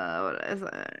 what is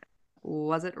it?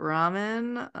 Was it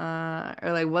ramen?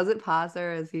 Or like, was it pasta,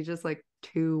 or is he just like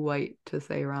too white to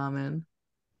say ramen?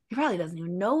 He probably doesn't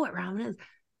even know what ramen is.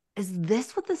 Is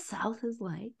this what the South is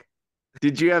like?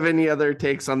 Did you have any other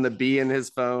takes on the B in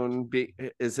his phone?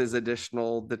 Is his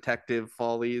additional detective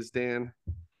follies, Dan?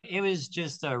 It was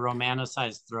just a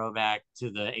romanticized throwback to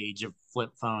the age of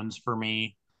flip phones for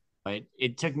me. But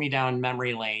it took me down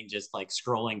memory lane, just like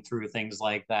scrolling through things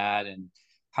like that and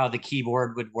how the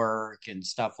keyboard would work and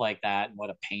stuff like that and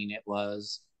what a pain it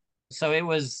was. So it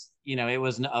was, it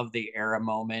was an of the era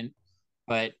moment.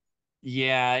 But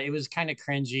yeah, it was kind of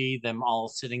cringy, them all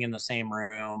sitting in the same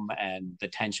room and the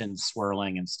tension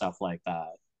swirling and stuff like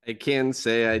that. I can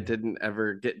say I didn't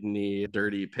ever get any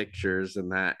dirty pictures in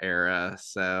that era,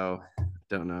 so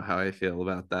don't know how I feel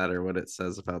about that or what it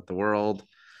says about the world.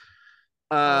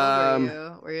 How old were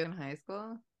you? Were you in high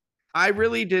school? I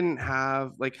really didn't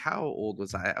have, like, how old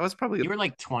was I? I was probably... You were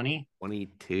like 20?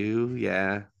 22,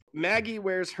 yeah. Maggie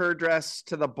wears her dress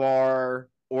to the bar,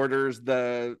 orders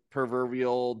the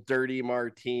proverbial dirty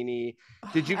martini.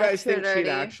 Did you guys think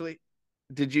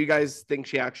did you guys think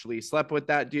she actually slept with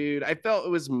that dude? I felt it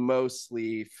was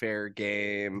mostly fair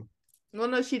game. Well,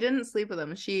 no, she didn't sleep with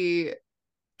him. She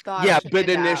thought, yeah, but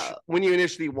when you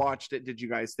initially watched it, did you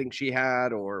guys think she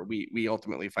had, or we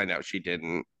ultimately find out she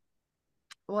didn't?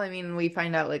 Well, I mean, we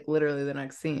find out like literally the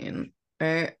next scene,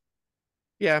 right?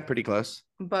 Yeah, pretty close.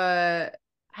 But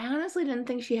I honestly didn't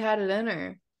think she had it in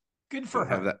her. Good for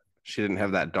her. She didn't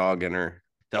have that dog in her.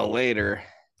 Till later.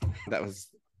 That was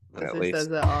at least says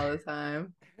that all the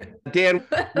time. Dan,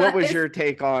 what was your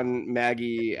take on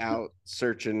Maggie out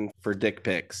searching for dick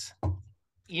pics?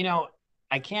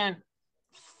 I can't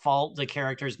fault the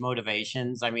character's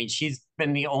motivations. I mean, she's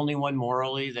been the only one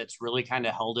morally that's really kind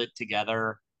of held it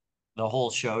together the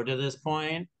whole show to this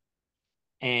point.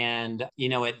 And,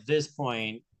 at this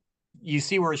point, you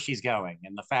see where she's going,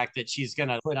 and the fact that she's going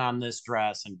to put on this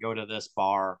dress and go to this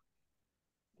bar,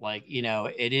 like,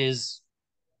 it is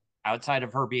outside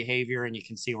of her behavior, and you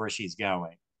can see where she's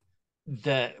going.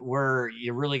 Where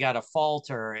you really got to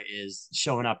falter is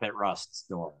showing up at Rust's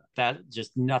door. That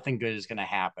just nothing good is going to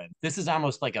happen. This is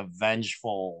almost like a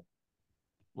vengeful,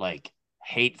 like,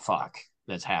 hate fuck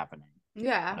that's happening.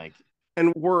 Yeah. Like,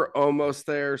 and we're almost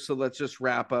there, so let's just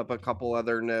wrap up a couple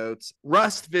other notes.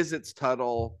 Rust visits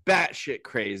Tuttle, batshit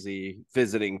crazy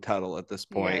visiting Tuttle at this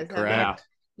point, correct?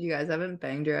 You guys haven't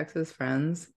banged your ex's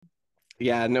friends?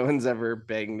 Yeah, no one's ever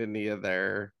banged any of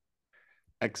their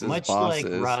ex's Much bosses.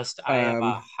 like Rust, I have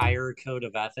a higher code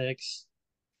of ethics,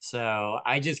 so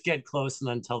I just get close and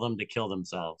then tell them to kill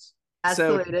themselves. That's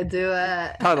the way to do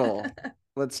it. Tuttle.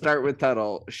 Let's start with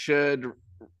Tuttle. Should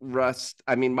Rust,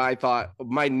 I mean,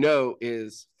 my note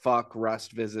is fuck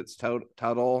Rust visits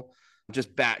Tuttle.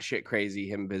 Just batshit crazy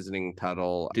him visiting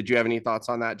Tuttle. Did you have any thoughts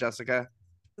on that, Jessica?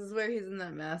 This is where he's in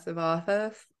that massive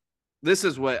office. This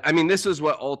is what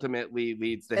ultimately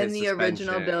leads to his suspension. In the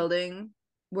original building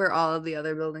where all of the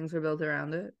other buildings were built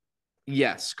around it.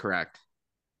 Yes, correct.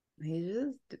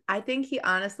 I think he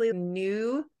honestly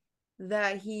knew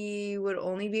that he would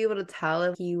only be able to tell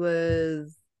if he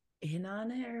was in on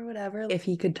it or whatever, if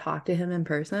he could talk to him in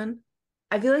person.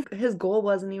 I feel like his goal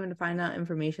wasn't even to find out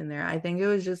information there. I think it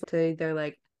was just to either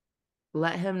like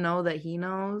let him know that he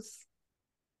knows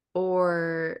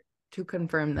or to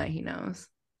confirm that he knows.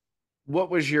 What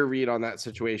was your read on that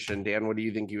situation, Dan? What do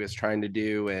you think he was trying to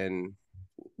do, and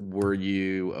were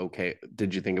you okay?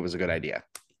 Did you think it was a good idea?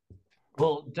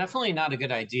 Well, definitely not a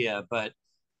good idea, but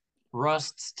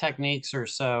Rust's techniques are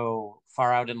so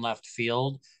far out in left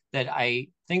field that I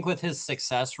think with his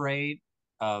success rate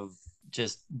of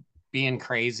just being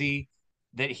crazy,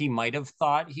 that he might have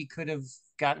thought he could have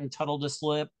gotten Tuttle to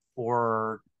slip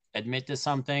or admit to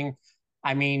something.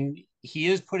 I mean, he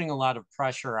is putting a lot of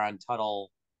pressure on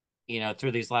Tuttle,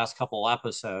 through these last couple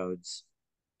episodes.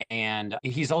 And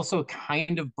he's also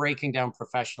kind of breaking down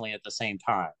professionally at the same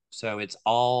time. So it's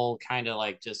all kind of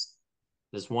like just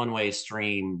this one-way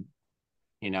stream,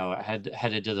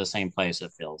 headed to the same place,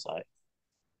 it feels like.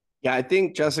 Yeah, I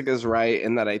think Jessica's right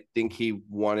in that I think he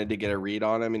wanted to get a read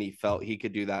on him and he felt he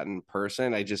could do that in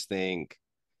person. I just think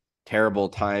terrible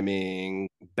timing,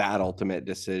 bad ultimate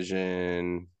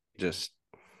decision, just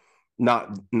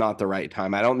not the right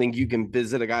time. I don't think you can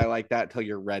visit a guy like that till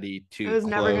you're ready It to was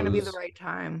never going to be the close. right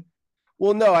time.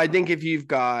 Well, no, I think if you've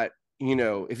got,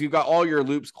 all your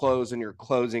loops closed and you're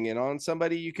closing in on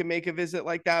somebody, you can make a visit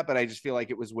like that. But I just feel like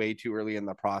it was way too early in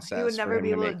the He would process for never him be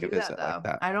to able to make a do that, visit like though.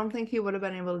 that. I don't think he would have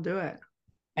been able to do it.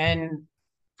 And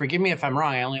forgive me if I'm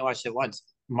wrong, I only watched it once.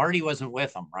 Marty wasn't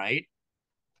with him, right?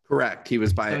 Correct. He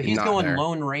was So by he's not going there.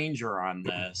 Lone Ranger on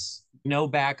this. No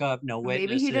backup, no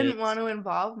Maybe he didn't witnesses. want to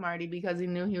involve Marty because he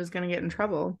knew he was going to get in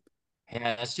trouble.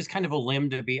 Yeah, it's just kind of a limb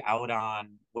to be out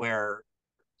on where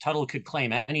Tuttle could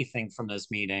claim anything from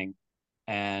this meeting.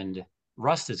 And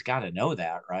Rust has got to know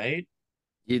that, right?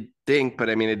 You'd think, but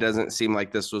I mean, it doesn't seem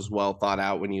like this was well thought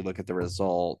out when you look at the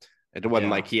result. It wasn't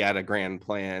Yeah. like he had a grand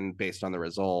plan based on the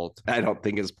result. I don't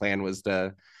think his plan was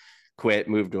to quit,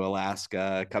 move to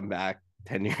Alaska, come back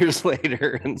 10 years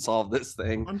later and solve this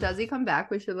thing. Does he come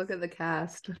back? We should look at the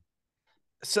cast.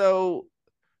 So,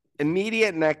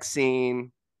 immediate next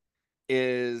scene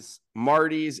is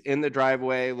Marty's in the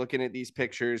driveway looking at these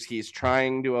pictures. He's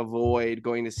trying to avoid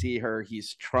going to see her.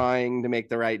 He's trying to make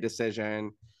the right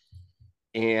decision.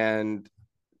 And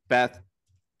Beth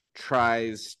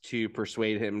tries to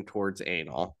persuade him towards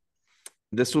anal.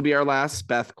 This will be our last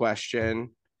Beth question.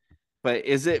 But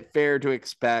is it fair to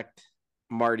expect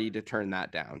Marty to turn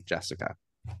that down, Jessica?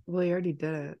 Well, he already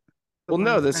did it. Well,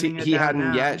 no, Turning it he down hadn't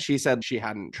now. yet. She said she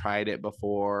hadn't tried it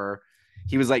before.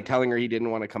 He was like telling her he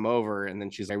didn't want to come over, and then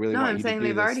she's like, "I really No, want I'm you to saying do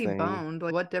they've this already thing." boned.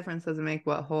 Like, what difference does it make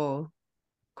what hole?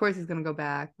 Of course he's gonna go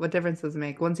back. What difference does it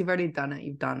make? Once you've already done it,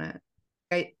 you've done it.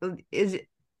 Right? Is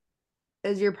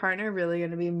your partner really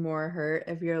gonna be more hurt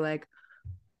if you're like,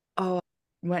 oh,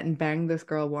 I went and banged this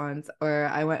girl once, or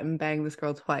I went and banged this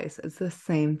girl twice? It's the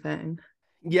same thing.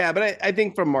 Yeah, but I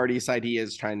think from Marty's side, he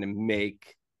is trying to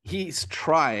make. He's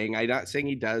trying. I'm not saying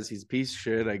he does. He's a piece of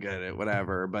shit. I get it,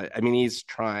 whatever. But I mean, he's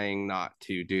trying not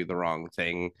to do the wrong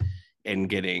thing and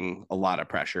getting a lot of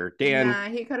pressure. Dan, Nah,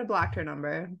 he could have blocked her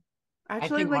number. I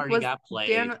Actually, think like, Marty was got played.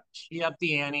 Dan, She upped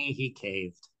the ante, he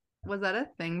caved. was that a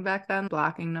thing back then?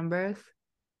 Blocking numbers?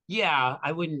 Yeah,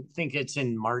 I wouldn't think it's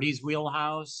in Marty's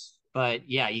wheelhouse, but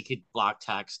yeah, you could block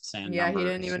texts and Yeah, numbers. he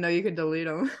didn't even know you could delete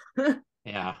them.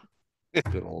 Yeah.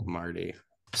 good old Marty.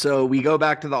 So we go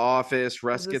back to the office.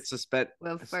 Russ gets suspended.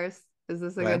 Well, first, is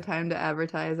this a Go ahead. good time to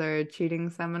advertise our cheating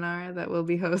seminar that we'll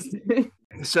be hosting?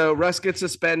 So Russ gets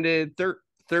suspended,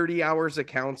 30 hours of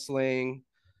counseling.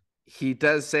 He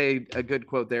does say a good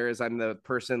quote there is, "I'm the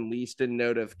person least in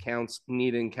note of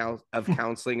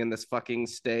counseling in this fucking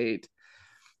state."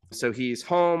 So he's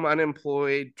home,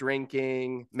 unemployed,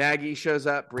 drinking. Maggie shows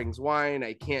up, brings wine.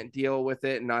 "I can't deal with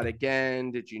it. Not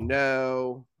again. Did you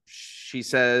know?" She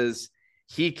says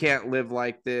he can't live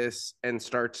like this and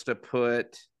starts to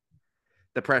put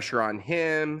the pressure on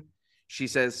him. She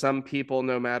says some people,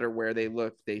 no matter where they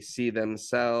look, they see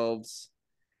themselves.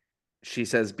 She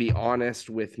says, "Be honest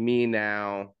with me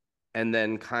now." And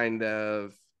then kind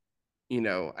of,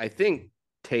 I think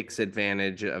takes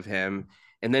advantage of him.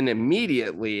 And then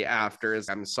immediately after is,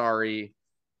 "I'm sorry,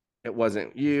 it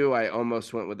wasn't you. I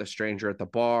almost went with a stranger at the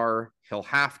bar. He'll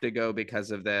have to go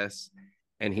because of this."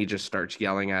 And he just starts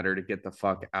yelling at her to get the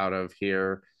fuck out of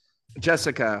here.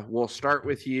 Jessica, we'll start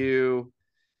with you.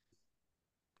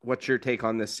 What's your take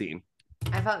on this scene?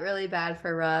 I felt really bad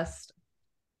for Rust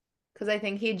because I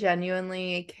think he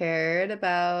genuinely cared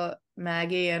about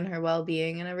Maggie and her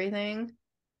well-being and everything.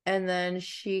 And then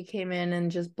she came in and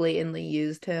just blatantly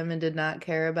used him and did not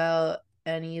care about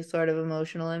any sort of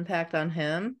emotional impact on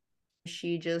him.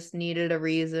 She just needed a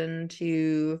reason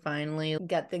to finally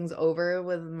get things over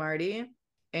with Marty.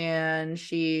 And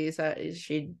she said,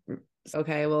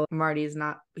 okay, well, Marty's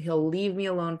not, he'll leave me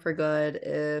alone for good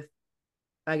if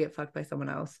I get fucked by someone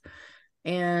else.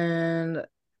 And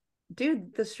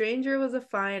dude, the stranger was a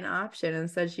fine option.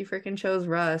 Instead, she freaking chose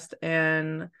Rust.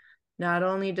 And not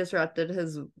only disrupted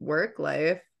his work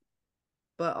life,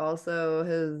 but also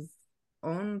his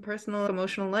own personal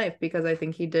emotional life, because I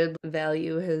think he did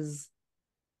value his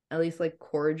at least like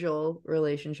cordial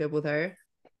relationship with her.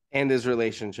 And his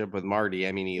relationship with Marty.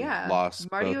 I mean, he lost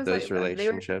Marty both was those like they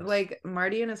were relationships. like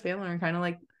Marty and his family are kind of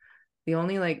like the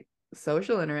only like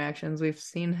social interactions we've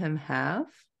seen him have.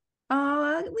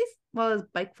 At least his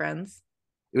bike friends.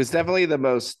 It was definitely the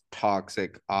most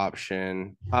toxic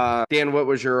option. Dan, what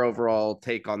was your overall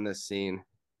take on this scene?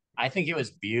 I think it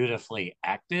was beautifully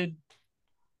acted.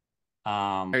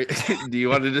 Do you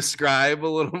want to describe a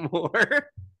little more?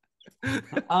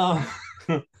 um,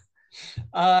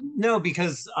 no,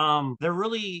 because they're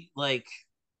really like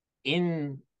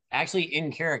in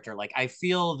in character. Like I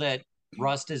feel that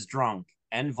Rust is drunk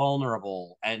and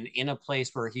vulnerable and in a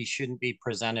place where he shouldn't be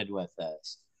presented with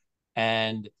this.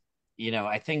 And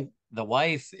I think the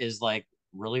wife is like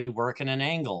really working an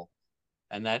angle,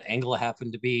 and that angle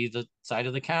happened to be the side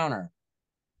of the counter.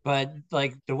 But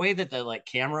like the way that the like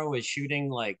camera was shooting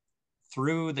like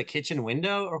through the kitchen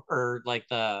window, or like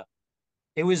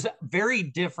it was very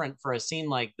different for a scene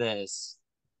like this.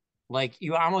 Like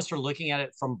you almost are looking at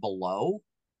it from below,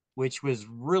 which was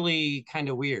really kind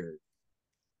of weird.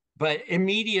 But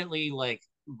immediately, like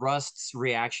Rust's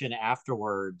reaction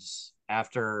afterwards,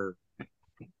 after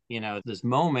this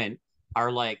moment,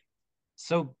 are like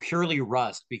so purely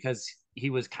Rust, because he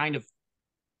was kind of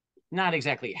not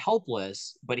exactly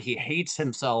helpless, but he hates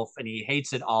himself and he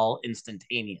hates it all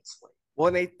instantaneously. Well,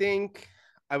 and I think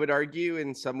I would argue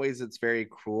in some ways it's very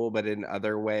cruel, but in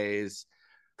other ways,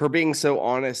 her being so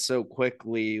honest so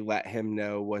quickly let him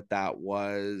know what that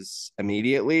was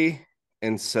immediately.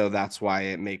 And so that's why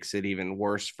it makes it even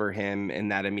worse for him in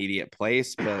that immediate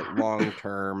place. But long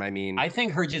term, I mean, I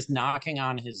think her just knocking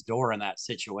on his door in that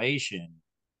situation,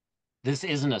 this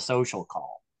isn't a social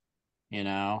call, and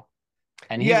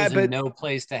he was in no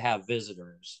place to have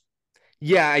visitors.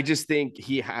 Yeah, I just think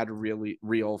he had really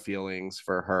real feelings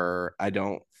for her. I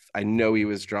know he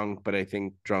was drunk, but I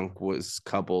think drunk was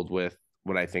coupled with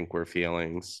what I think were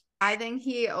feelings. I think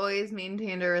he always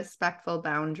maintained a respectful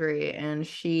boundary, and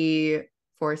she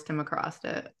forced him across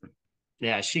it.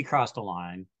 Yeah, she crossed a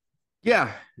line.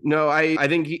 Yeah, no, I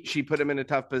think she put him in a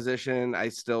tough position. I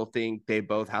still think they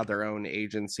both had their own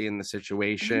agency in the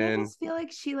situation. I just feel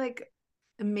like she like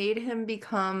made him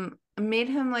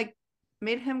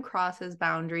cross his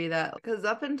boundary, that because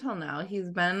up until now he's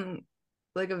been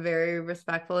like a very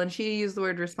respectful, and she used the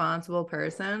word responsible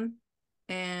person,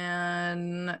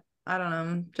 and I don't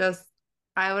know, just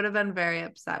I would have been very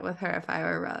upset with her if I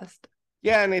were Rust.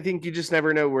 Yeah, and I think you just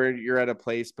never know where you're at a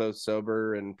place, both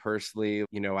sober and personally.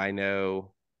 I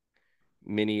know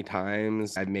many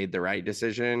times I've made the right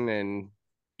decision and,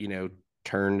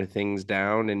 turned things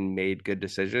down and made good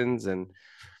decisions. And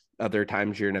other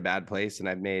times you're in a bad place and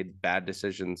I've made bad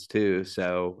decisions too.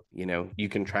 So, you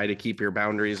can try to keep your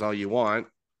boundaries all you want.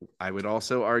 I would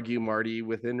also argue Marty,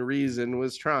 within reason,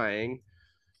 was trying,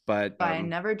 but I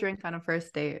never drink on a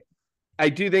first date. I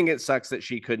do think it sucks that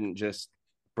she couldn't just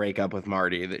break up with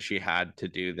Marty, that she had to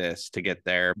do this to get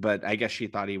there. But I guess she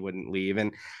thought he wouldn't leave.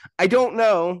 And I don't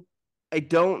know.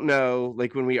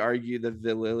 Like when we argue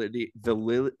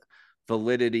the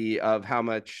validity of how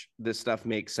much this stuff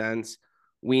makes sense,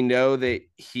 we know that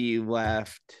he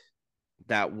left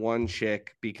that one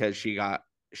chick because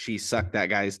she sucked that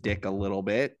guy's dick a little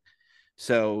bit.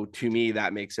 So to me,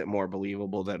 that makes it more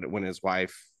believable that when his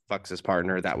wife fucks his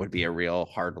partner, that would be a real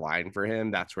hard line for him.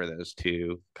 That's where those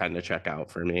two kind of check out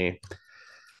for me.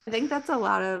 I think that's a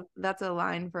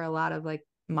line for a lot of like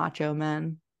macho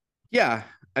men. Yeah,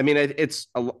 I mean,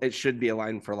 it should be a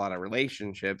line for a lot of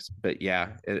relationships, but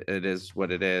yeah, it is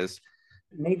what it is.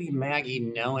 Maybe Maggie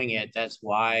knowing it, that's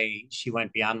why she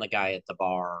went beyond the guy at the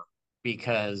bar,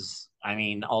 because I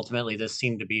mean, ultimately this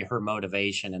seemed to be her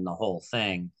motivation in the whole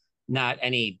thing. Not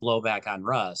any blowback on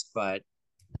Rust, but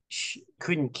she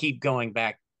couldn't keep going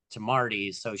back to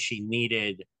Marty, so she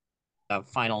needed a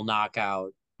final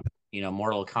knockout,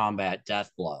 Mortal Kombat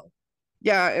death blow.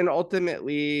 Yeah, and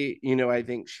ultimately, I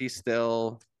think she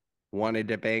still wanted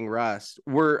to bang Rust.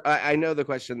 I know the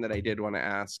question that I did want to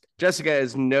ask. Jessica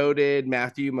is noted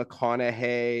Matthew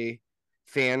McConaughey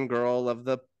fangirl of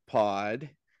the pod.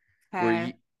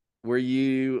 Okay. Were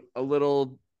you a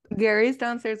little? Gary's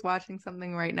downstairs watching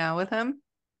something right now with him.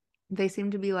 They seem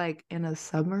to be like in a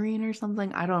submarine or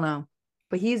something. I don't know.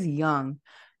 But he's young.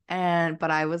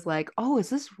 But I was like, oh, is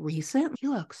this recent? He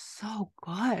looks so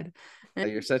good.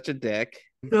 You're such a dick.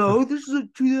 No, this is a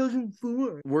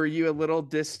 2004. Were you a little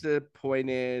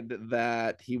disappointed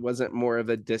that he wasn't more of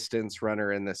a distance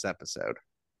runner in this episode?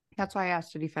 That's why I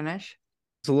asked, did he finish?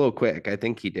 It's a little quick. I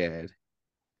think he did,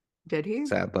 Did he?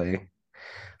 sadly.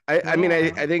 I mean,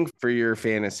 Yeah. I think for your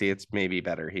fantasy, it's maybe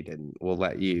better he didn't. We'll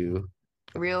let you.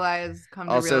 Come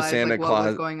to Also, realize Santa like what was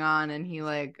Claus, going on, and he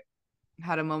like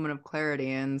had a moment of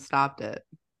clarity and stopped it.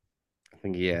 I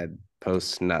think he had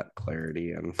post-nut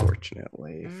clarity,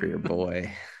 unfortunately, for your Mm,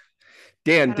 boy.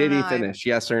 Dan, I don't did he know. finish?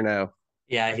 Yes or no?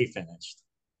 Yeah, he finished.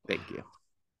 Thank you.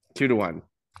 2-1.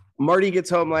 Marty gets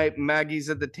home late. Maggie's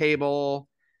at the table.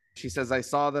 She says, I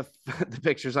saw the the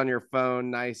pictures on your phone.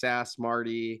 Nice ass,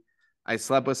 Marty. I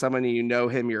slept with someone and you know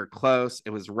him. You're close.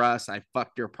 It was Russ. I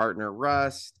fucked your partner,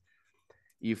 Russ.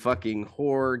 You fucking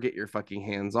whore. Get your fucking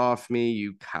hands off me,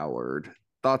 you coward.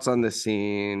 Thoughts on the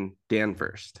scene? Dan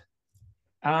first.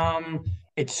 Um,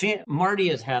 Marty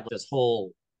has had this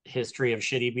whole history of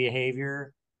shitty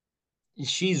behavior.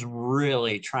 She's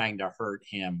really trying to hurt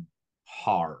him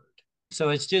hard. So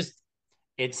it's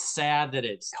sad that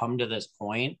it's come to this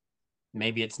point.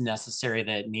 Maybe it's necessary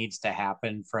that it needs to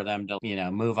happen for them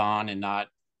to, move on and not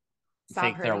Stop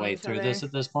fake their hurting way each through other. this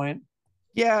at this point.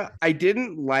 Yeah, I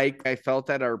felt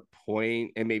at our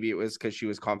point, and maybe it was because she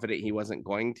was confident he wasn't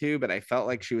going to, but I felt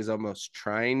like she was almost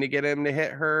trying to get him to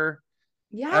hit her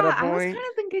Yeah, at a I was point. kind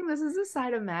of thinking this is a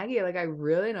side of Maggie like I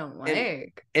really don't And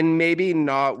like. and maybe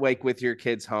not like with your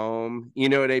kids home. You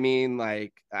know what I mean?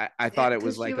 Like I thought it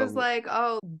was Because she like was like,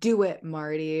 "Oh, do it,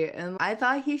 Marty," and I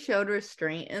thought he showed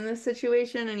restraint in this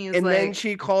situation, and he was and then like,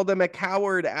 she called him a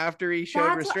coward after he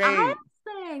showed "That's what I'm restraint.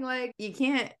 saying. Like, you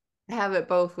can't have it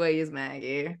both ways,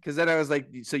 Maggie." Because then I was like,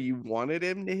 so you wanted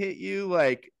him to hit you?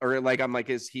 Like, or like, I'm like,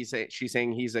 is he saying she's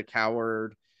saying he's a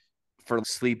coward for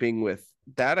sleeping with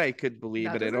that? I could believe,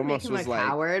 That but it doesn't make almost him a was like,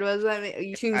 coward. Was that mean?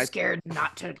 You're too I scared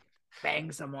not to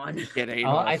bang someone. get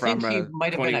anal I from think he a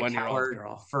might have been a 21-year-old coward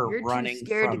girl. for You're too running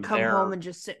scared to from come home their. and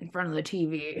just sit in front of the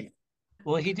TV.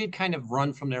 Well, he did kind of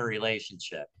run from their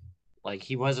relationship. Like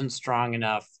he wasn't strong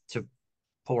enough to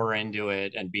pour into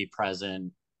it and be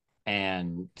present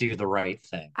and do the right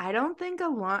thing. I don't think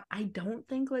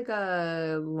like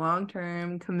a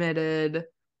long-term committed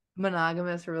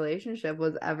monogamous relationship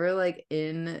was ever like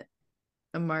in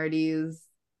Marty's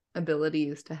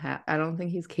abilities to have. I don't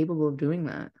think he's capable of doing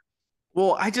that.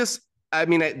 Well, I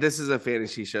mean, this is a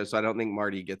fantasy show, so I don't think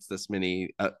Marty gets this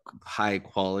many high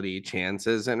quality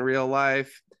chances in real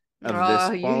life of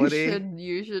this Oh, quality.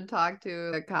 you should talk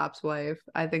to the cop's wife.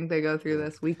 I think they go through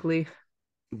this weekly.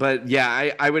 But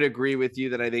yeah, I would agree with you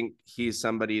that I think he's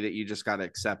somebody that you just got to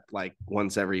accept like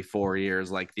once every 4 years,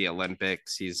 like the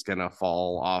Olympics. He's going to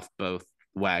fall off both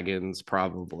wagons,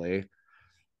 probably.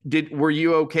 Were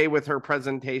you okay with her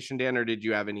presentation, Dan, or did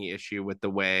you have any issue with the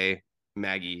way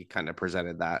Maggie kind of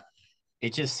presented that?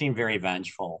 It just seemed very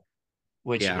vengeful,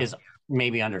 which Yeah. is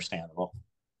maybe understandable.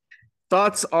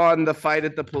 Thoughts on the fight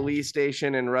at the police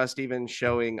station and Rust even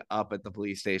showing up at the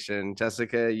police station?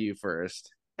 Jessica, you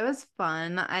first. It was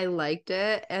fun. I liked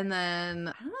it. And then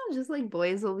I don't know, just like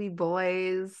boys will be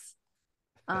boys.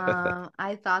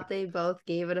 I thought they both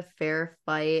gave it a fair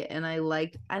fight, and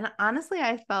honestly,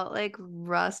 I felt like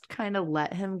Rust kind of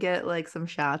let him get like some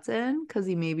shots in because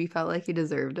he maybe felt like he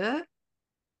deserved it.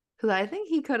 Because I think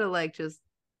he could have like just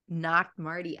knocked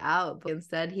Marty out, but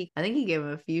instead I think he gave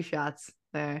him a few shots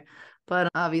there. But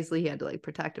obviously he had to like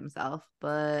protect himself.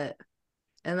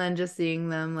 And then just seeing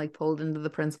them like pulled into the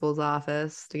principal's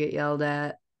office to get yelled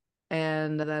at.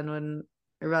 And then when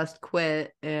Rust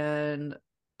quit and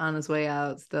on his way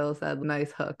out still said,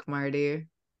 "Nice hook, Marty."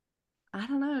 I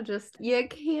don't know, just you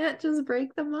can't just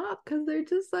break them up because they're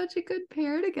just such a good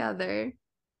pair together.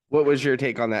 What was your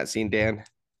take on that scene, Dan?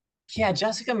 Yeah,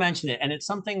 Jessica mentioned it, and it's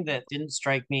something that didn't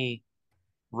strike me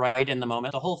right in the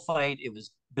moment. The whole fight, it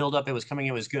was build up, it was coming,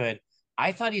 it was good.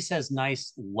 I thought he says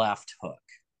nice left hook.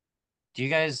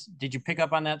 Did you pick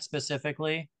up on that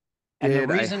specifically? And the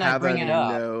Did I reason I have a bring it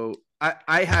up, no?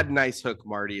 I had nice hook,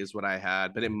 Marty, is what I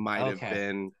had, but it might have okay,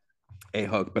 been a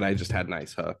hook, but I just had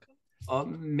nice hook.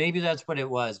 maybe that's what it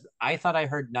was. I thought I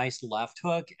heard nice left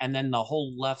hook, and then the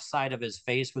whole left side of his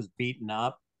face was beaten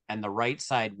up, and the right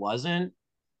side wasn't.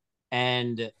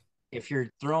 And if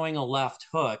you're throwing a left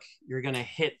hook, you're going to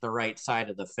hit the right side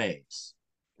of the face.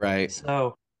 Right.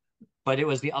 So, but it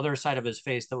was the other side of his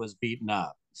face that was beaten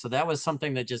up. So that was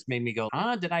something that just made me go,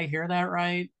 did I hear that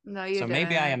right? No, you So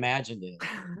maybe I didn't. imagined it.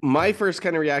 My first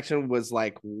kind of reaction was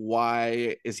like,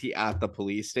 why is he at the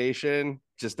police station?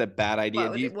 Just a bad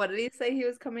idea. What did he say he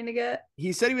was coming to get?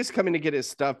 He said he was coming to get his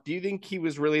stuff. Do you think he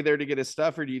was really there to get his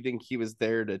stuff, or do you think he was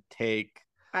there to take?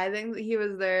 I think he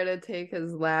was there to take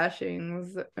his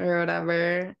lashings or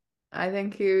whatever. I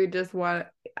think he just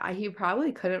he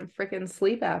probably couldn't freaking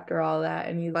sleep after all that.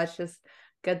 And let's just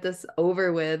get this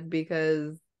over with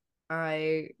because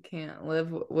I can't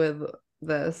live with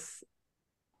this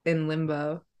in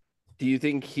limbo. Do you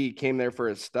think he came there for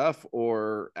his stuff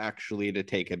or actually to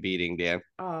take a beating, Dan?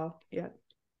 Oh, yeah.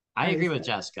 I agree with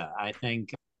said. Jessica. I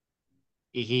think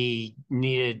he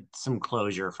needed some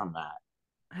closure from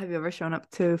that. Have you ever shown up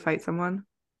to fight someone?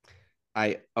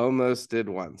 I almost did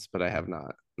once, but I have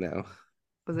not. No.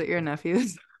 Was it your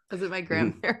nephews? Was it my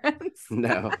grandparents?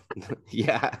 No.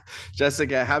 Yeah.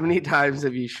 Jessica, how many times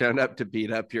have you shown up to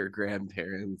beat up your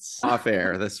grandparents? Off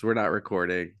air. We're not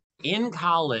recording. In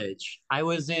college, I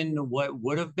was in what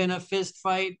would have been a fist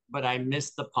fight, but I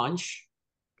missed the punch.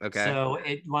 Okay. So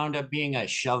it wound up being a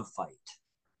shove fight.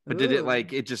 But did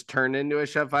it just turn into a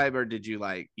shove fight, or did you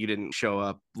you didn't show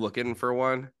up looking for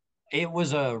one? It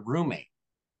was a roommate.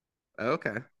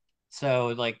 Okay.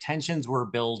 So tensions were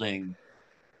building,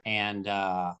 and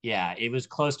yeah, it was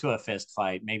close to a fist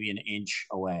fight, maybe an inch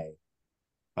away.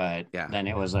 But yeah, then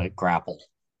it was a grapple.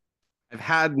 I've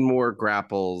had more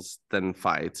grapples than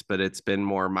fights, but it's been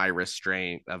more my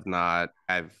restraint of not.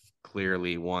 I've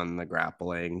clearly won the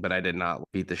grappling, but I did not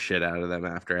beat the shit out of them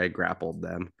after I grappled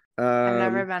them. I've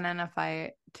never been in a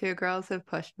fight. 2 girls have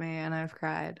pushed me and I've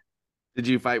cried. Did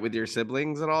you fight with your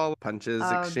siblings at all? Punches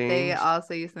exchanged? They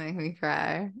also used to make me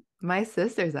cry. My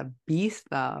sister's a beast,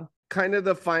 though. Kind of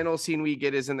the final scene we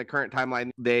get is in the current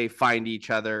timeline. They find each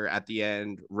other at the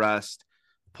end. Rust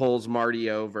pulls Marty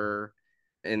over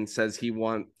and says he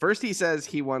says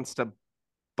he wants to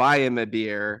buy him a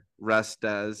beer. Rust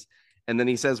does. And then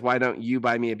he says, why don't you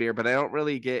buy me a beer? But I don't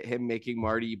really get him making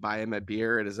Marty buy him a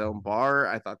beer at his own bar.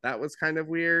 I thought that was kind of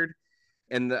weird.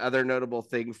 And the other notable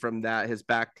thing from that, his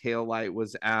back tail light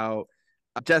was out.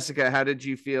 Jessica, how did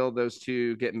you feel those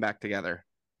two getting back together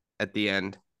at the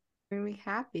end? Made me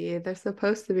happy. They're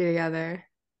supposed to be together.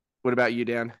 What about you,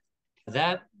 Dan?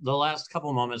 The last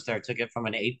couple moments there took it from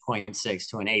an 8.6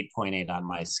 to an 8.8 on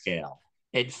my scale.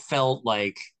 It felt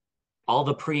like all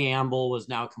the preamble was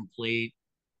now complete,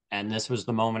 and this was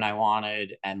the moment I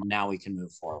wanted, and now we can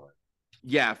move forward.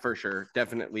 Yeah, for sure.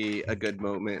 Definitely a good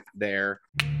moment there.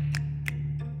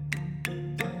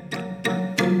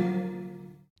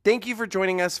 Thank you for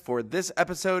joining us for this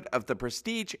episode of the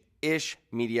Prestige-ish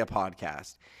Media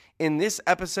Podcast. In this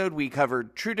episode, we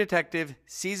covered True Detective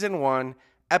Season 1,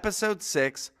 Episode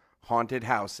 6, Haunted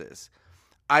Houses.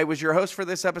 I was your host for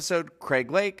this episode,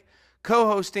 Craig Lake.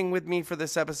 Co-hosting with me for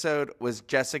this episode was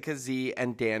Jessica Z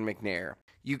and Dan McNair.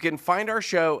 You can find our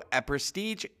show at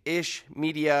Prestige-ish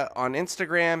Media on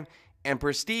Instagram and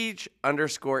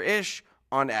Prestige_ish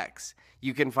on X.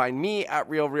 You can find me at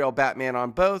Real Batman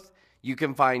on both. You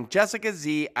can find Jessica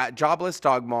Z at Jobless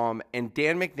Dog Mom and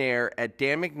Dan McNair at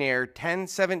Dan McNair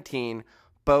 1017,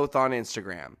 both on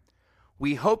Instagram.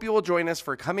 We hope you will join us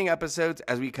for coming episodes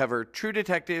as we cover True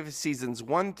Detective Seasons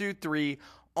 1 through 3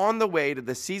 on the way to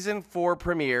the Season 4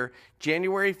 premiere,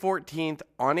 January 14th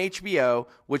on HBO,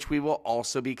 which we will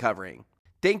also be covering.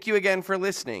 Thank you again for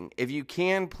listening. If you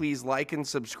can, please like and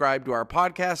subscribe to our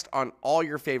podcast on all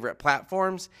your favorite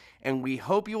platforms, and we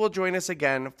hope you will join us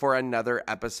again for another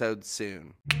episode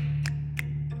soon.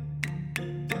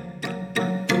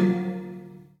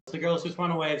 The girls just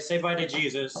want to wave. Say bye to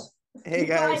Jesus. Hey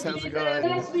guys, how's it going?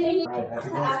 Happy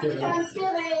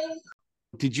Junksgiving.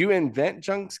 Did you invent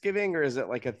Junksgiving, or is it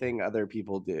like a thing other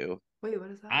people do? Wait,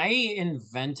 what is that? I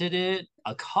invented it.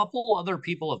 A couple other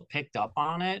people have picked up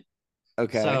on it.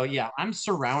 Okay. So yeah, I'm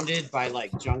surrounded by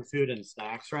junk food and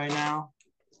snacks right now.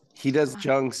 He does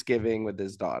Junksgiving with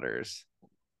his daughters.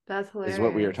 That's hilarious. Is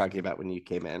what we were talking about when you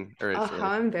came in. Oh,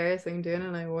 how embarrassing. Dan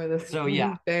and I wore this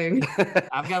thing.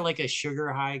 I've got a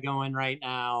sugar high going right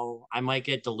now. I might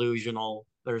get delusional.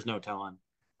 There's no telling.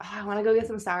 Oh, I want to go get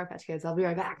some Sour Patch Kids. I'll be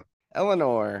right back.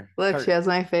 Eleanor. Look, she has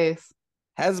my face.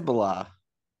 Hezbollah.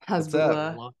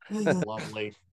 Hezbollah. Lovely.